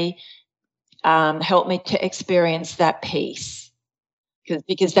ultimately help me to experience that peace.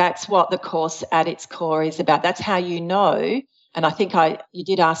 Because that's what the course at its core is about. That's how you know. And I think you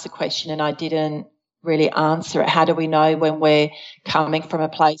did ask the question and I didn't really answer it. How do we know when we're coming from a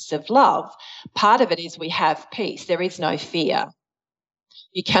place of love? Part of it is we have peace. There is no fear.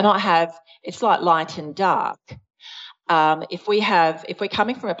 You cannot have, it's like light and dark. If we're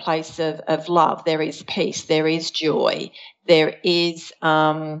coming from a place of love, there is peace, there is joy, there is,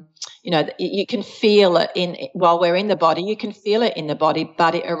 you can feel it while we're in the body, you can feel it in the body,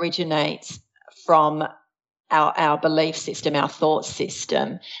 but it originates from our belief system, our thought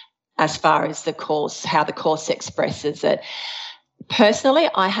system, as far as the course, how the course expresses it. Personally,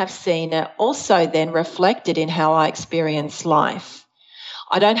 I have seen it also then reflected in how I experience life.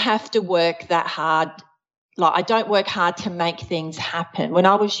 I don't have to work that hard. Like, I don't work hard to make things happen. When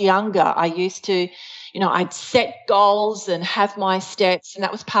I was younger, I used to, I'd set goals and have my steps, and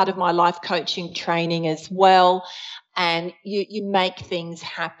that was part of my life coaching training as well. And you make things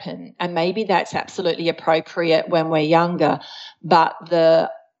happen, and maybe that's absolutely appropriate when we're younger. But the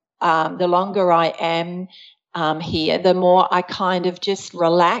longer I am here, the more I kind of just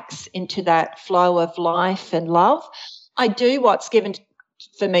relax into that flow of life and love. I do what's given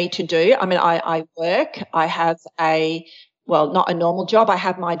for me to do. I mean, I work. I have not a normal job. I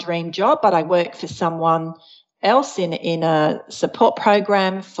have my dream job, but I work for someone else in a support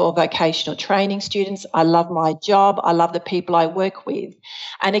program for vocational training students. I love my job. I love the people I work with.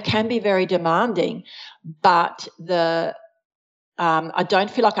 And it can be very demanding, but I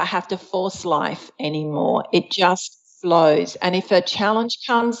don't feel like I have to force life anymore. It just flows. And if a challenge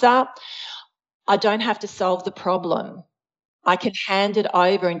comes up, I don't have to solve the problem. I can hand it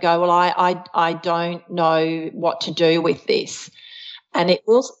over and go, well, I don't know what to do with this. And it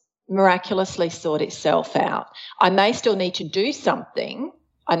will miraculously sort itself out. I may still need to do something.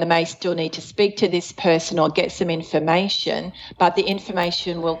 I may still need to speak to this person or get some information, but the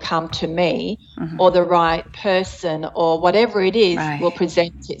information will come to me, or the right person or whatever it is will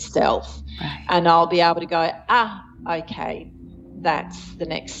present itself. And I'll be able to go, okay, that's the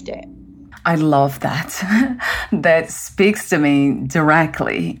next step. I love that. That speaks to me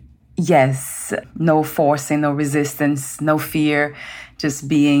directly. Yes, no forcing, no resistance, no fear, just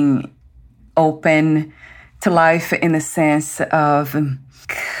being open to life in the sense of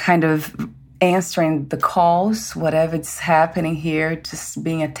kind of answering the calls, whatever is happening here, just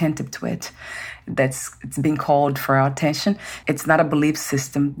being attentive to it. It's being called for our attention. It's not a belief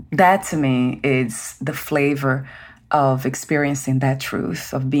system. That to me is the flavor of experiencing that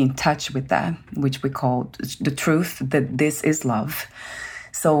truth, of being in touch with that, which we call the truth, that this is love.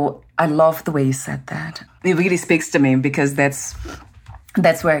 So I love the way you said that. It really speaks to me because that's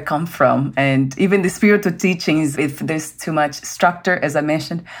where I come from. And even the spiritual teachings, if there's too much structure, as I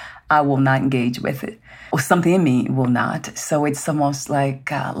mentioned, I will not engage with it. Or something in me will not. So it's almost like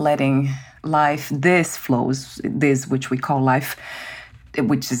letting life, this flows, this which we call life,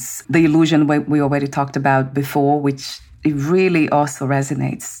 which is the illusion we already talked about before, which it really also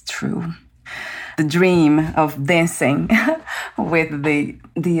resonates true. The dream of dancing with the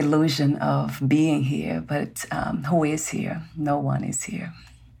illusion of being here, but who is here? No one is here.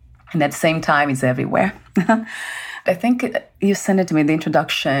 And at the same time, it's everywhere. I think you sent it to me in the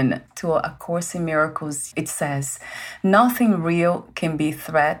introduction to A Course in Miracles. It says, nothing real can be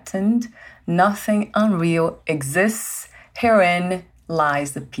threatened. Nothing unreal exists. Herein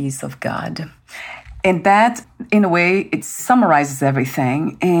lies the peace of God. And that, in a way, it summarizes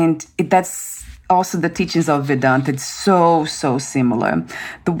everything. And that's also the teachings of Vedanta. It's so similar.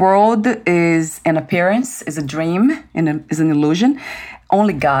 The world is an appearance, is a dream, and is an illusion.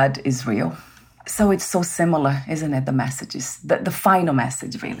 Only God is real. So it's so similar, isn't it, the messages, the final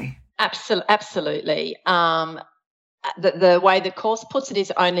message, really? Absolutely. The way the Course puts it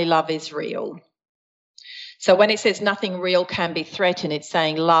is only love is real. So when it says nothing real can be threatened, it's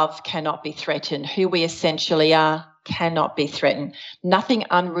saying love cannot be threatened. Who we essentially are cannot be threatened. Nothing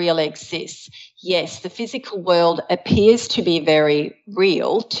unreal exists. Yes, the physical world appears to be very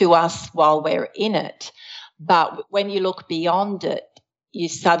real to us while we're in it, but when you look beyond it, you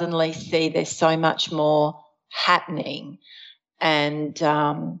suddenly see there's so much more happening, and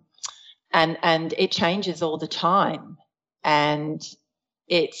it changes all the time. And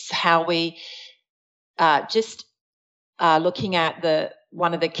it's how we looking at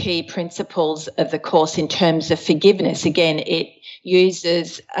one of the key principles of the Course in terms of forgiveness. Again, it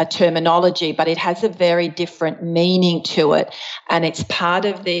uses a terminology, but it has a very different meaning to it, and it's part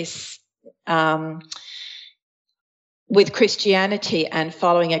of this. With Christianity and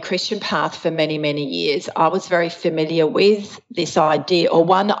following a Christian path for many, many years, I was very familiar with this idea, or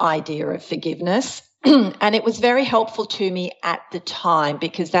one idea of forgiveness. And it was very helpful to me at the time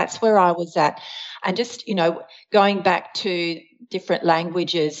because that's where I was at. And just, going back to different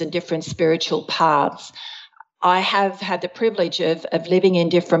languages and different spiritual paths, I have had the privilege of living in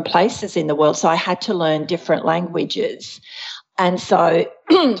different places in the world, so I had to learn different languages. And so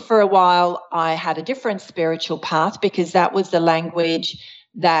for a while, I had a different spiritual path because that was the language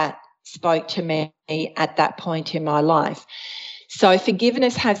that spoke to me at that point in my life. So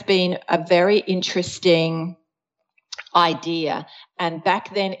forgiveness has been a very interesting idea. And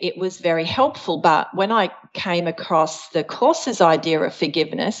back then it was very helpful. But when I came across the Course's idea of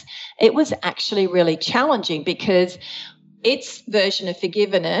forgiveness, it was actually really challenging because its version of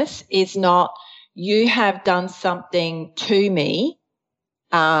forgiveness is not, you have done something to me,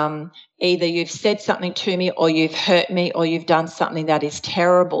 either you've said something to me or you've hurt me or you've done something that is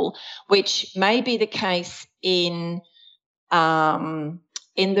terrible, which may be the case in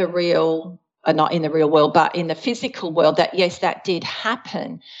the real, not in the real world, but in the physical world, that yes, that did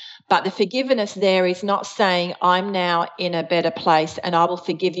happen. But the forgiveness there is not saying I'm now in a better place and I will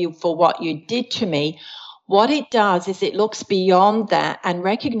forgive you for what you did to me. What it does is it looks beyond that and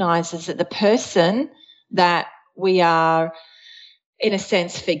recognizes that the person that we are, in a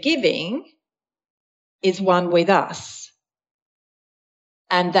sense, forgiving is one with us,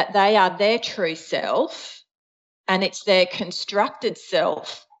 and that they are their true self And it's their constructed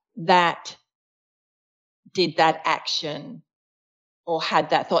self that did that action or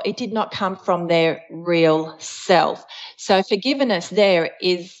had that thought. It did not come from their real self. So forgiveness there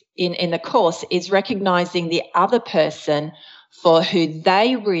is in the Course is recognizing the other person for who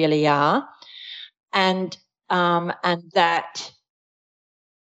they really are, and that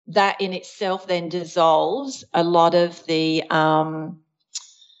in itself then dissolves a lot of the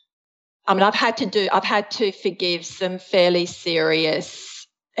I've had to forgive some fairly serious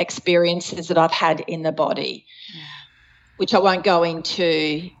experiences that I've had in the body, which I won't go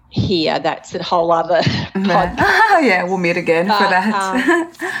into here. That's a whole other podcast. Yeah, we'll meet again for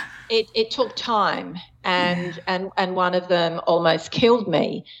that. It took time, and one of them almost killed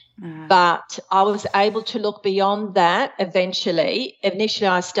me. But I was able to look beyond that eventually. Initially,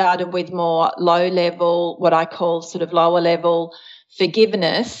 I started with more low level, what I call sort of lower level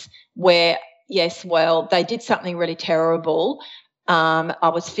forgiveness, where, yes, well, they did something really terrible.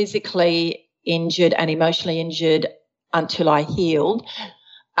 I was physically injured and emotionally injured until I healed.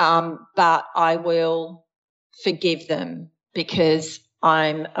 But I will forgive them because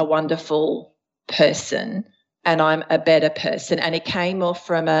I'm a wonderful person and I'm a better person. And it came off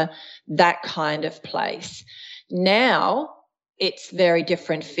from that kind of place. Now it's very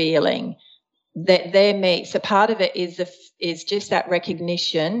different feeling. That they're me. So part of it is just that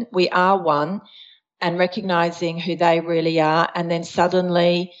recognition. We are one, and recognizing who they really are, and then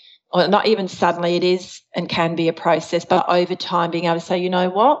suddenly, or not even suddenly, it is and can be a process, but over time being able to say, you know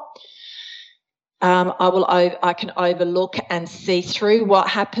what, I can overlook and see through what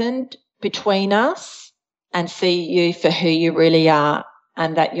happened between us and see you for who you really are,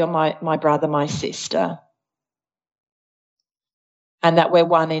 and that you're my brother, my sister, and that we're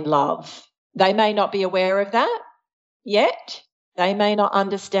one in love. They may not be aware of that yet. They may not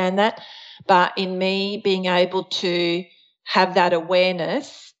understand that. But in me being able to have that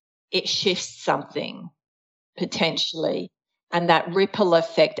awareness, it shifts something potentially. And that ripple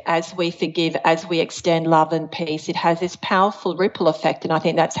effect, as we forgive, as we extend love and peace, it has this powerful ripple effect. And I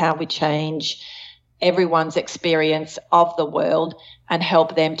think that's how we change everyone's experience of the world and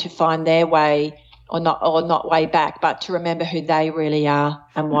help them to find their way, or not way back, but to remember who they really are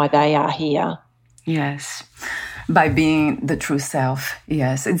and why they are here. Yes, by being the true self.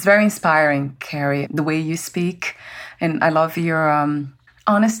 Yes, it's very inspiring, Carey, the way you speak. And I love your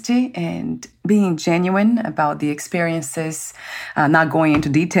honesty and being genuine about the experiences, not going into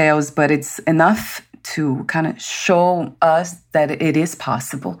details, but it's enough to kind of show us that it is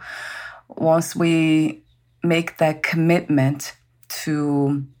possible. Once we make that commitment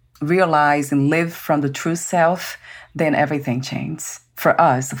to realize and live from the true self, then everything changes for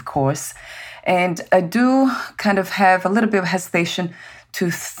us, of course. And I do kind of have a little bit of hesitation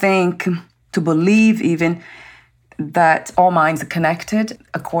to think, to believe even, that all minds are connected.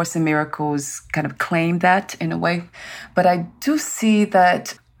 A Course in Miracles kind of claim that in a way. But I do see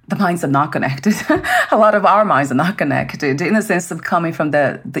that the minds are not connected. A lot of our minds are not connected in the sense of coming from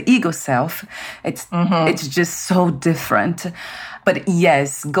the ego self. It's just so different. But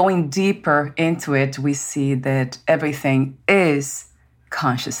yes, going deeper into it, we see that everything is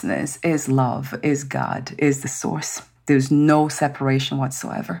consciousness, is love, is God, is the source. There's no separation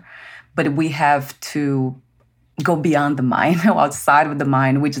whatsoever. But we have to go beyond the mind, outside of the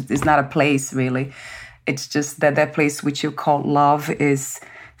mind, which is not a place really. It's just that place which you call love is,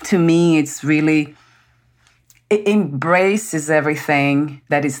 to me, it's really, it embraces everything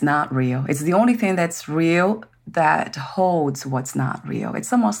that is not real. It's the only thing that's real that holds what's not real.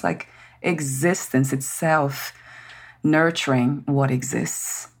 It's almost like existence itself nurturing what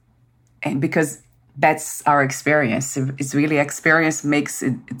exists. And because that's our experience. It's really experience makes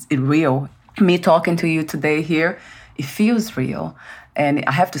it real. Me talking to you today here, it feels real. And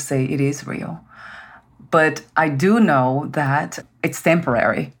I have to say it is real. But I do know that it's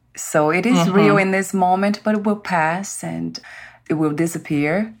temporary. So it is real in this moment, but it will pass and it will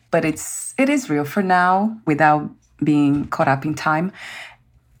disappear. But it is real for now without being caught up in time.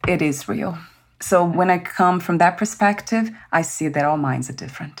 It is real. So when I come from that perspective, I see that all minds are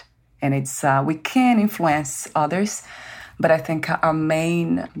different. And it's we can influence others, but I think our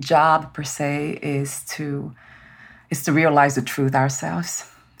main job per se is to realize the truth ourselves.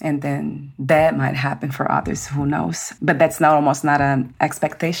 And then that might happen for others, who knows? But that's almost not an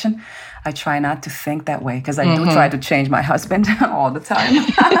expectation. I try not to think that way because I do try to change my husband all the time.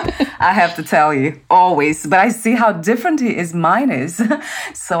 I have to tell you, always. But I see how different mine is.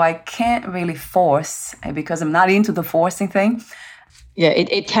 So I can't really force, because I'm not into the forcing thing. Yeah,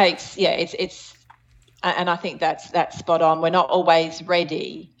 it takes, it's And I think that's spot on. We're not always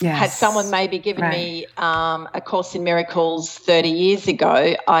ready. Yes. Had someone maybe given me a Course in Miracles 30 years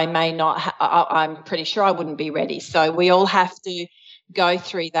ago, I may not. I'm pretty sure I wouldn't be ready. So we all have to go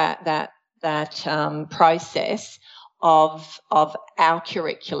through that process of our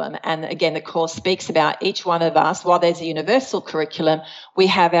curriculum. And again, the Course speaks about each one of us. While there's a universal curriculum, we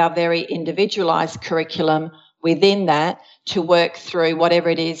have our very individualised curriculum within that to work through whatever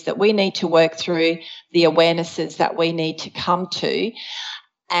it is that we need to work through, the awarenesses that we need to come to,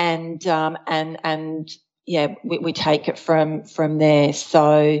 and we take it from there.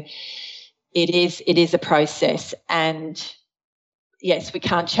 So it is a process, and yes, we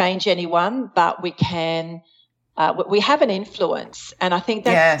can't change anyone, but we can. We have an influence, and I think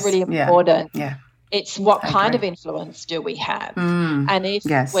that's really important. Yeah. It's what kind of influence do we have? And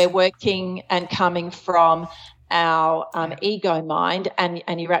if we're working and coming from our ego mind, and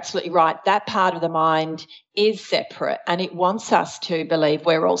you're absolutely right, that part of the mind is separate, and it wants us to believe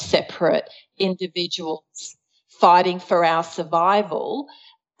we're all separate individuals fighting for our survival.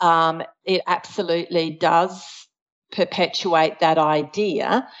 It absolutely does perpetuate that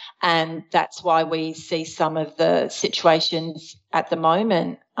idea, and that's why we see some of the situations at the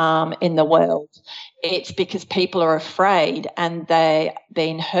moment in the world. It's because people are afraid and they've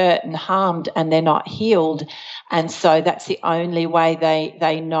been hurt and harmed and they're not healed, and so that's the only way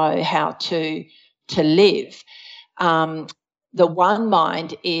they know how to live. The one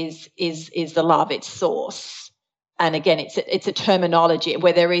mind is the love, its source. And again, it's a terminology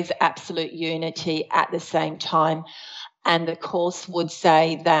where there is absolute unity at the same time. And the Course would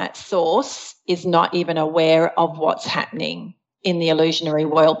say that source is not even aware of what's happening in the illusionary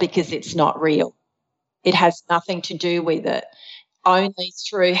world because it's not real. It has nothing to do with it. Only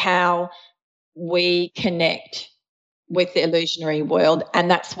through how we connect with the illusionary world.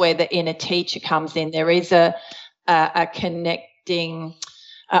 And that's where the inner teacher comes in. There is a connecting,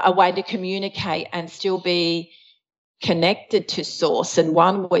 a way to communicate and still be connected to source and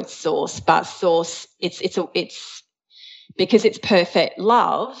one with source, but source, it's because it's perfect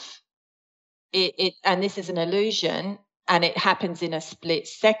love, and this is an illusion, and it happens in a split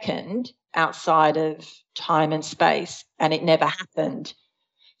second outside of time and space, and it never happened.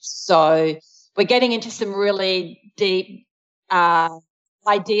 So we're getting into some really deep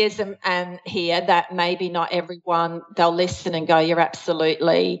ideas and here that maybe not everyone, they'll listen and go, you're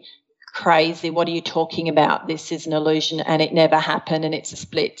absolutely crazy, what are you talking about? This is an illusion and it never happened, and it's a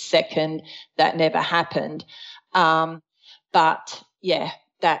split second that never happened. But yeah,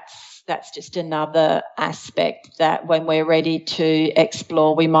 that's just another aspect that when we're ready to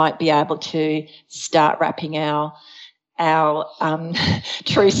explore, we might be able to start wrapping our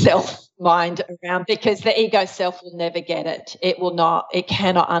true self mind around, because the ego self will never get it. It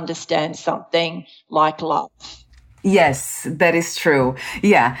cannot understand something like love. Yes, that is true.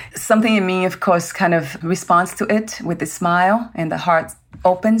 Yeah. Something in me, of course, kind of responds to it with a smile, and the heart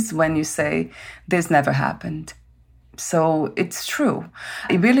opens when you say, this never happened. So it's true.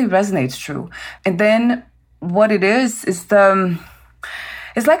 It really resonates true. And then what it is it's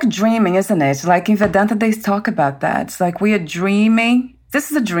like dreaming, isn't it? Like in Vedanta, they talk about that. It's like we are dreaming.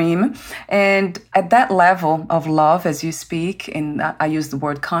 This is a dream. And at that level of love, as you speak, and I use the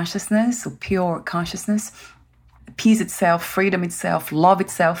word consciousness, so pure consciousness, peace itself, freedom itself, love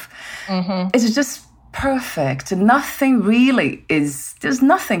itself, it's just perfect. Nothing really there's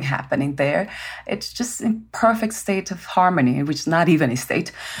nothing happening there. It's just in perfect state of harmony, which is not even a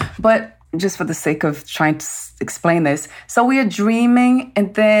state. But just for the sake of trying to explain this, so we are dreaming,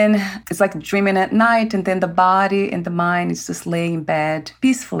 and then it's like dreaming at night, and then the body and the mind is just laying in bed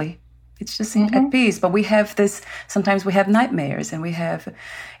peacefully. It's just at peace. But we have sometimes we have nightmares, and we have,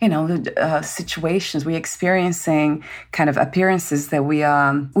 situations. We're experiencing kind of appearances that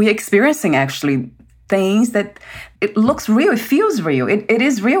we're experiencing actually things that it looks real, it feels real. It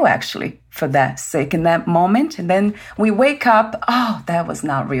is real actually for that sake in that moment. And then we wake up, oh, that was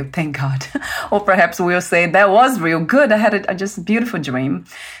not real, thank God. Or perhaps we'll say that was real, good, I had a just beautiful dream.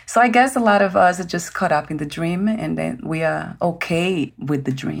 So I guess a lot of us are just caught up in the dream, and then we are okay with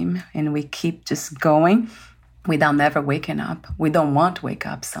the dream, and we keep just going without never waking up. We don't want to wake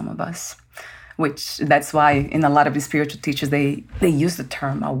up, some of us, which that's why in a lot of the spiritual teachers, they use the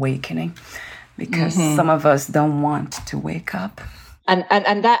term awakening, because some of us don't want to wake up. And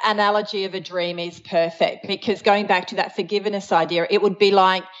that analogy of a dream is perfect, because going back to that forgiveness idea, it would be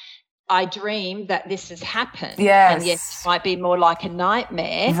like, I dream that this has happened. Yes. And yes, it might be more like a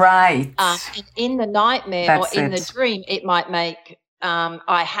nightmare. Right. And in the nightmare the dream, it might make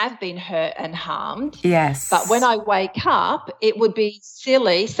I have been hurt and harmed. Yes. But when I wake up, it would be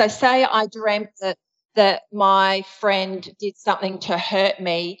silly. So say I dreamt that that my friend did something to hurt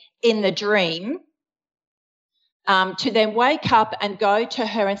me in the dream, to then wake up and go to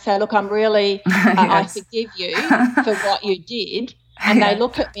her and say, look, I'm really, I forgive you for what you did. And they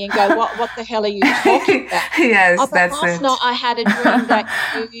look at me and go, what the hell are you talking about? Yes, but that's last it. night I had a dream that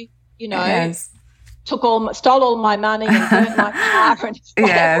you know, stole all my money and burnt my car and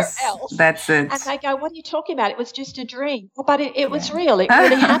whatever else. That's it. And they go, what are you talking about? It was just a dream. Oh, but it was real. It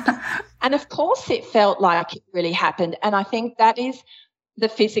really happened. And, of course, it felt like it really happened. And I think that is the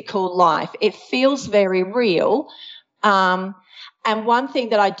physical life. It feels very real. And one thing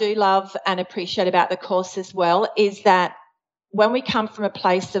that I do love and appreciate about the course as well is that when we come from a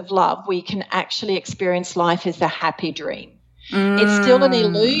place of love, we can actually experience life as a happy dream. It's still an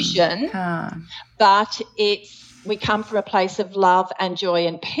illusion, but we come from a place of love and joy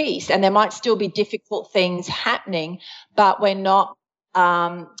and peace, and there might still be difficult things happening, but we're not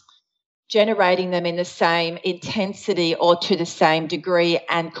generating them in the same intensity or to the same degree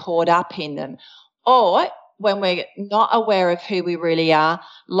and caught up in them. Or when we're not aware of who we really are,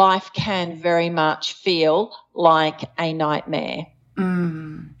 life can very much feel like a nightmare.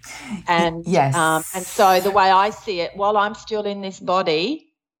 And and so the way I see it, while I'm still in this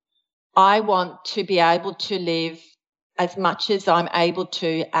body, I want to be able to live as much as I'm able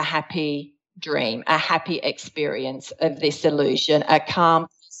to a happy dream, a happy experience of this illusion, a calm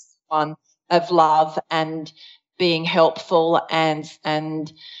one of love and being helpful and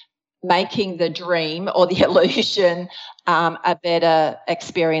making the dream or the illusion a better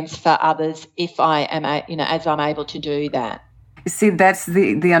experience for others if I am, as I'm able to do that. You see, that's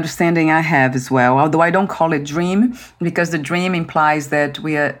the understanding I have as well, although I don't call it dream, because the dream implies that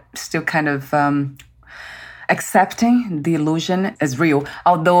we are still kind of accepting the illusion as real.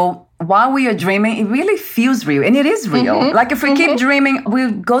 Although while we are dreaming, it really feels real, and it is real. Mm-hmm. Like if we keep dreaming,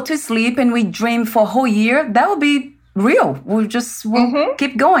 we go to sleep and we dream for a whole year, that will be real. We'll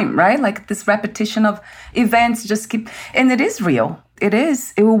keep going, right? Like this repetition of events just keep, and it is real. It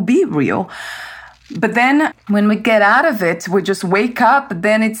will be real. But then when we get out of it, we just wake up,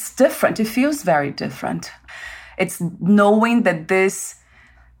 then it's different. It feels very different. It's knowing that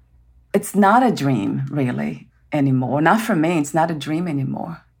it's not a dream really anymore. Not for me, it's not a dream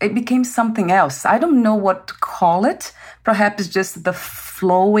anymore. It became something else. I don't know what to call it. Perhaps just the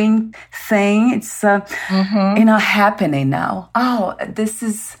flowing thing. It's happening now. Oh, this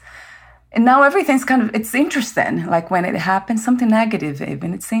is... And now everything's it's interesting. Like when it happens, something negative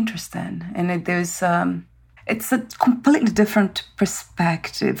even, it's interesting. And it's a completely different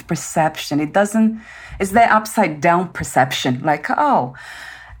perception. It's that upside down perception. Like, oh,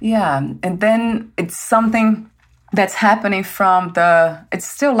 yeah. And then it's something that's happening it's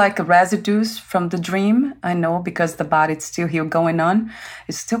still like a residues from the dream, I know, because the body's still here going on.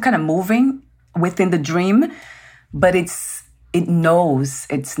 It's still kind of moving within the dream, but it knows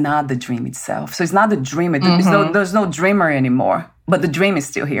it's not the dream itself. So it's not the dream. There's no dreamer anymore, but the dream is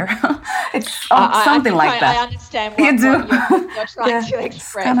still here. It's something like that. I understand what you're trying to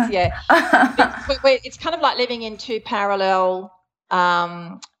express. It's kind of like living in two parallel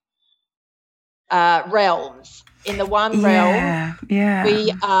realms. In the one realm,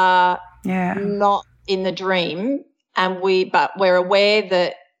 we are not in the dream, but we're aware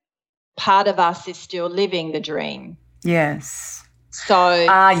that part of us is still living the dream. Yes. So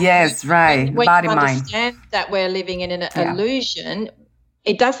yes, right. When body you mind. Understand that we're living in an illusion,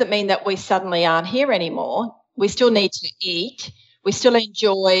 it doesn't mean that we suddenly aren't here anymore. We still need to eat. We still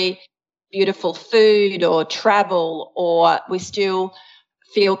enjoy beautiful food or travel, or we still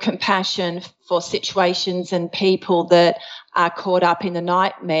feel compassion for situations and people that are caught up in the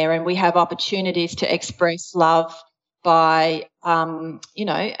nightmare, and we have opportunities to express love by,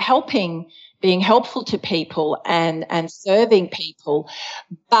 being helpful to people and serving people.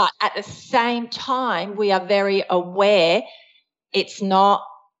 But at the same time, we are very aware it's not,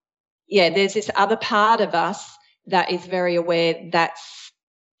 there's this other part of us that is very aware that's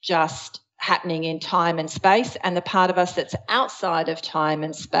just happening in time and space, and the part of us that's outside of time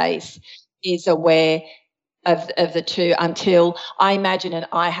and space is aware of the two, until I imagine, and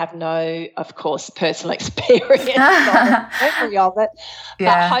I have no, of course, personal experience or memory of it,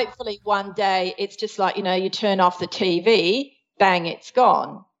 but hopefully one day it's just like, you turn off the TV, bang, it's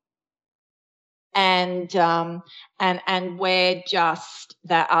gone. And we're just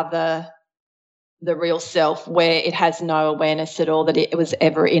that other, the real self, where it has no awareness at all that it was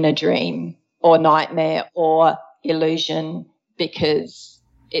ever in a dream or nightmare or illusion, because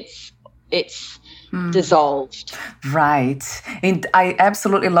it's dissolved. Right. And I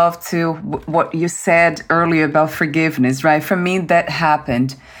absolutely love what you said earlier about forgiveness, right? For me, that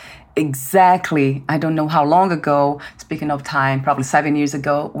happened. exactly, I don't know how long ago, speaking of time, probably 7 years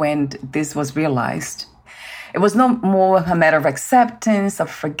ago, when this was realized. It was no more a matter of acceptance,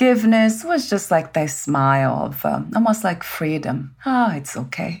 of forgiveness. It was just like that smile of almost like freedom. Oh, it's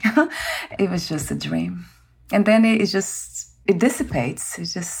okay. It was just a dream. And then it dissipates.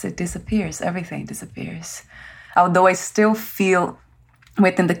 It disappears. Everything disappears. Although I still feel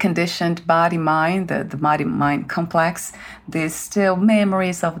within the conditioned body-mind, the body-mind complex, there's still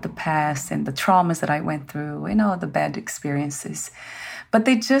memories of the past and the traumas that I went through, the bad experiences. But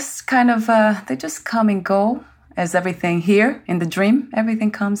they just kind of, they just come and go as everything here in the dream.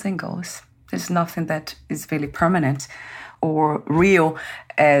 Everything comes and goes. There's nothing that is really permanent or real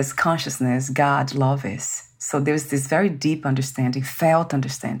as consciousness, God, love is. So there's this very deep understanding, felt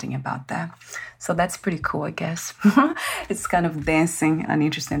understanding about that. So that's pretty cool, I guess. It's kind of dancing, an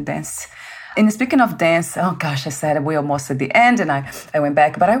interesting dance. And speaking of dance, oh gosh, I said we're almost at the end and I went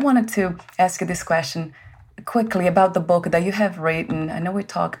back. But I wanted to ask you this question quickly about the book that you have written. I know we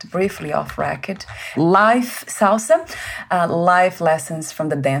talked briefly off record. Life, Salsa, Life Lessons from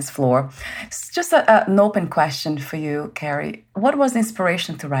the Dance Floor. It's just an open question for you, Carey. What was the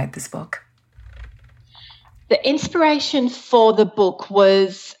inspiration to write this book? The inspiration for the book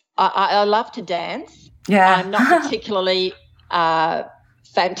was I love to dance. Yeah. I'm not particularly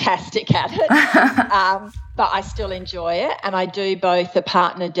fantastic at it, but I still enjoy it. And I do both a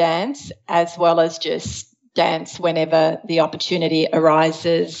partner dance as well as just dance whenever the opportunity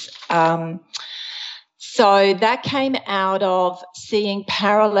arises. So that came out of seeing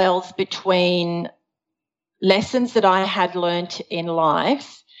parallels between lessons that I had learnt in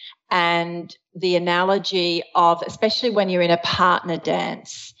life and the analogy of, especially when you're in a partner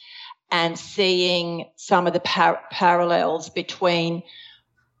dance, and seeing some of the parallels between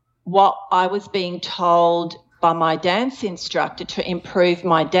what I was being told by my dance instructor to improve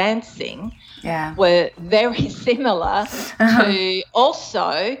my dancing were very similar to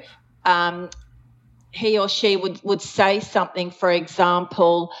also he or she would say something, for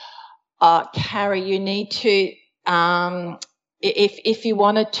example, Carey, you need to, if you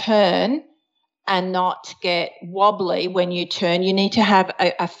want to turn and not get wobbly when you turn, you need to have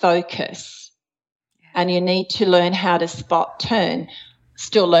a focus and you need to learn how to spot turn.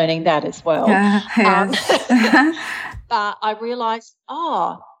 Still learning that as well. But I realised,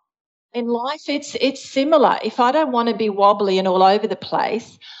 in life it's similar. If I don't want to be wobbly and all over the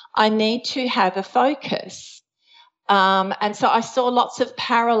place, I need to have a focus. And so I saw lots of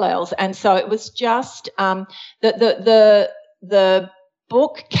parallels. And so it was just the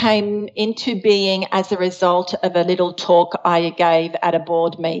book came into being as a result of a little talk I gave at a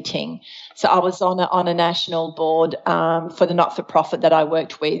board meeting. So I was on a national board for the not-for-profit that I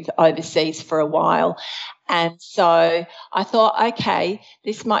worked with overseas for a while. And so I thought, okay,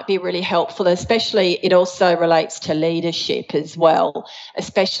 this might be really helpful, especially it also relates to leadership as well,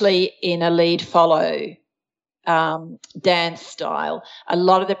 especially in a lead-follow dance style. A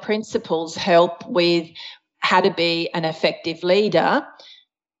lot of the principles help with how to be an effective leader,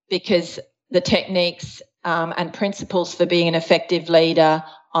 because the techniques and principles for being an effective leader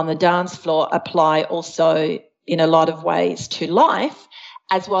on the dance floor apply also in a lot of ways to life,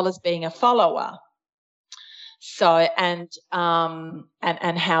 as well as being a follower. So and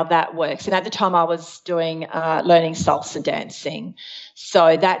how that works. And at the time I was doing learning salsa dancing.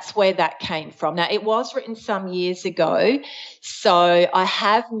 So that's where that came from. Now, it was written some years ago, so I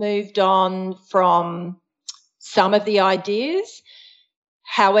have moved on from some of the ideas,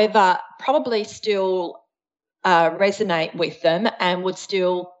 however, probably still resonate with them and would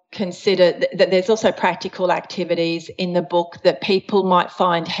still consider that there's also practical activities in the book that people might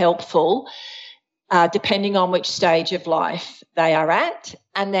find helpful depending on which stage of life they are at.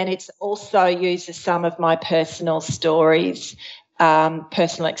 And then it's also uses some of my personal stories,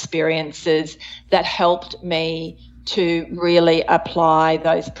 personal experiences that helped me to really apply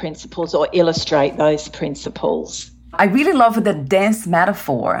those principles or illustrate those principles. I really love the dance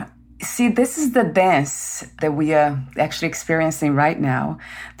metaphor. See, this is the dance that we are actually experiencing right now.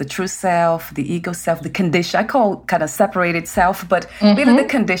 The true self, the ego self, the condition, I call kind of separated self, but really the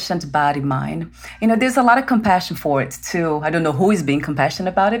conditioned body mind. There's a lot of compassion for it too. I don't know who is being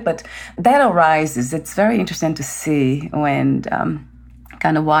compassionate about it, but that arises. It's very interesting to see when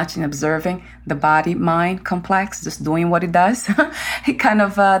kind of watching, observing the body-mind complex, just doing what it does. It kind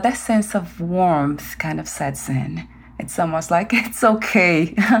of, that sense of warmth kind of sets in. It's almost like it's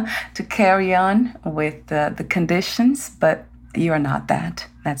okay to carry on with the conditions, but you are not that.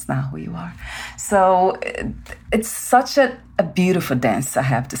 That's not who you are. So it's such a beautiful dance, I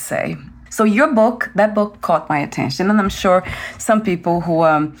have to say. So that book caught my attention. And I'm sure some people who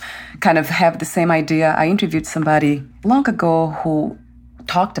kind of have the same idea. I interviewed somebody long ago who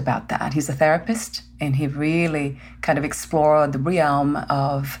talked about that. He's a therapist, and he really kind of explored the realm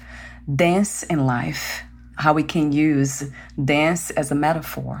of dance in life, how we can use dance as a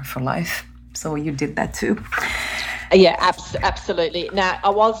metaphor for life. So you did that too. Yeah, absolutely. Now, I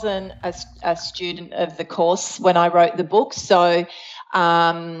wasn't a student of the course when I wrote the book, so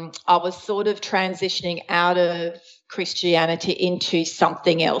I was sort of transitioning out of Christianity into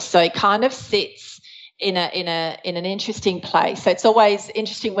something else. So it kind of sits in an interesting place. So it's always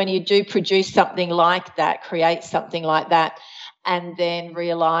interesting when you do produce something like that, create something like that, and then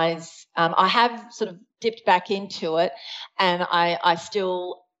realise I have sort of dipped back into it, and I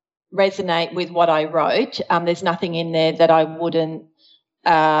still resonate with what I wrote. There's nothing in there that I wouldn't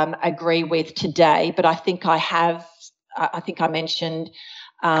agree with today, but I think I think I mentioned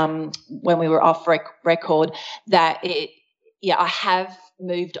when we were off record that I have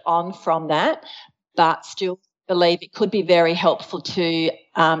moved on from that, but still believe it could be very helpful to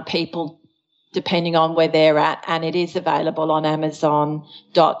people depending on where they're at, and it is available on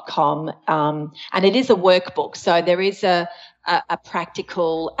Amazon.com, and it is a workbook, so there is a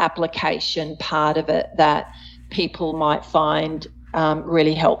practical application part of it that people might find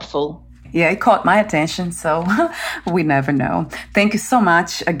really helpful. Yeah, it caught my attention, so we never know. Thank you so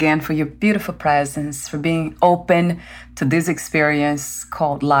much again for your beautiful presence, for being open to this experience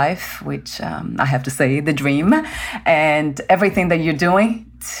called life, which I have to say, the dream, and everything that you're doing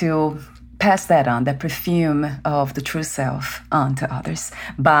to pass that on, that perfume of the true self on to others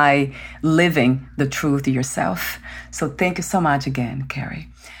by living the truth yourself. So thank you so much again, Carey.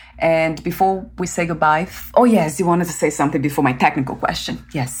 And before we say goodbye, oh yes, you wanted to say something before my technical question.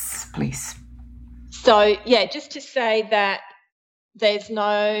 Yes, please. So yeah, just to say that there's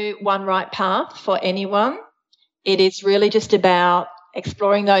no one right path for anyone. It is really just about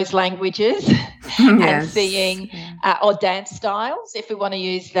exploring those languages and seeing or dance styles, if we want to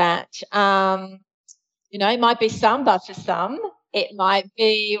use that. It might be samba for some. It might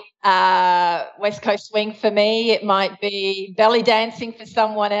be West Coast swing for me. It might be belly dancing for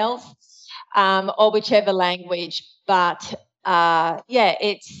someone else, or whichever language. But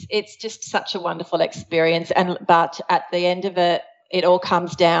it's just such a wonderful experience. But at the end of it, it all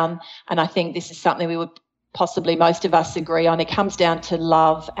comes down, and I think this is something we would possibly most of us agree on. It comes down to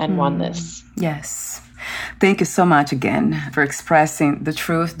love and oneness. Yes. Thank you so much again for expressing the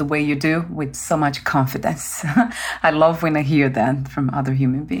truth the way you do with so much confidence. I love when I hear that from other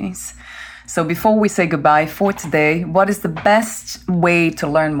human beings. So before we say goodbye for today, what is the best way to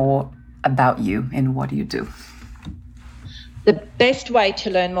learn more about you and what do you do? The best way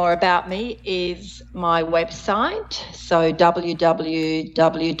to learn more about me is my website, so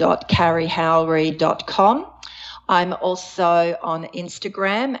www.careyhauri.com. I'm also on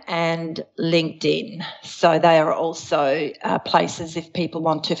Instagram and LinkedIn, so they are also places if people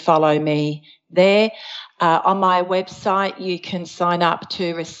want to follow me there. On my website, you can sign up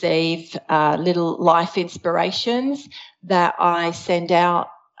to receive little life inspirations that I send out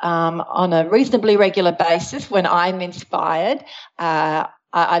on a reasonably regular basis when I'm inspired.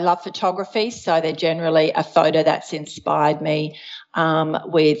 I love photography, so they're generally a photo that's inspired me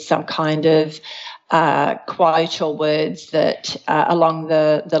with some kind of quote or words that along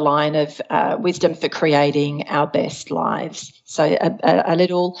the line of wisdom for creating our best lives. So a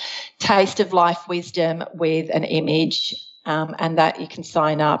little taste of life wisdom with an image, and that you can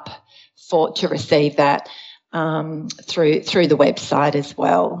sign up to receive that through the website as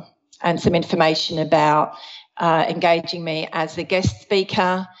well, and some information about engaging me as a guest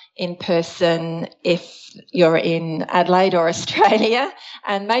speaker in person if you're in Adelaide or Australia,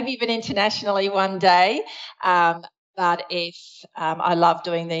 and maybe even internationally one day. But if I love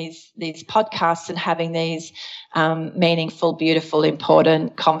doing these podcasts and having these meaningful, beautiful,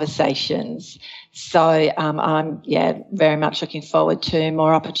 important conversations. So I'm very much looking forward to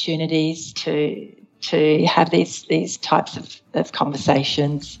more opportunities to have these types of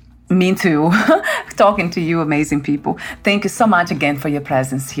conversations. Me too. Talking to you, amazing people. Thank you so much again for your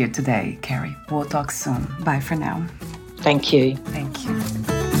presence here today, Carey. We'll talk soon. Bye for now. Thank you. Thank you.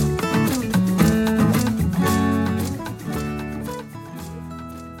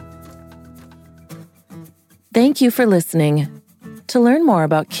 Thank you for listening. To learn more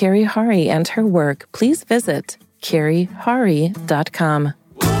about Carey Hauri and her work, please visit careyhauri.com.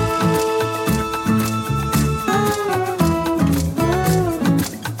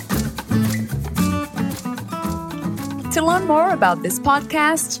 To learn more about this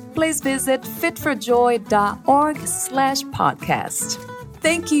podcast, please visit fitforjoy.org/podcast.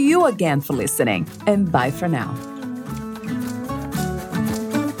 Thank you again for listening, and bye for now.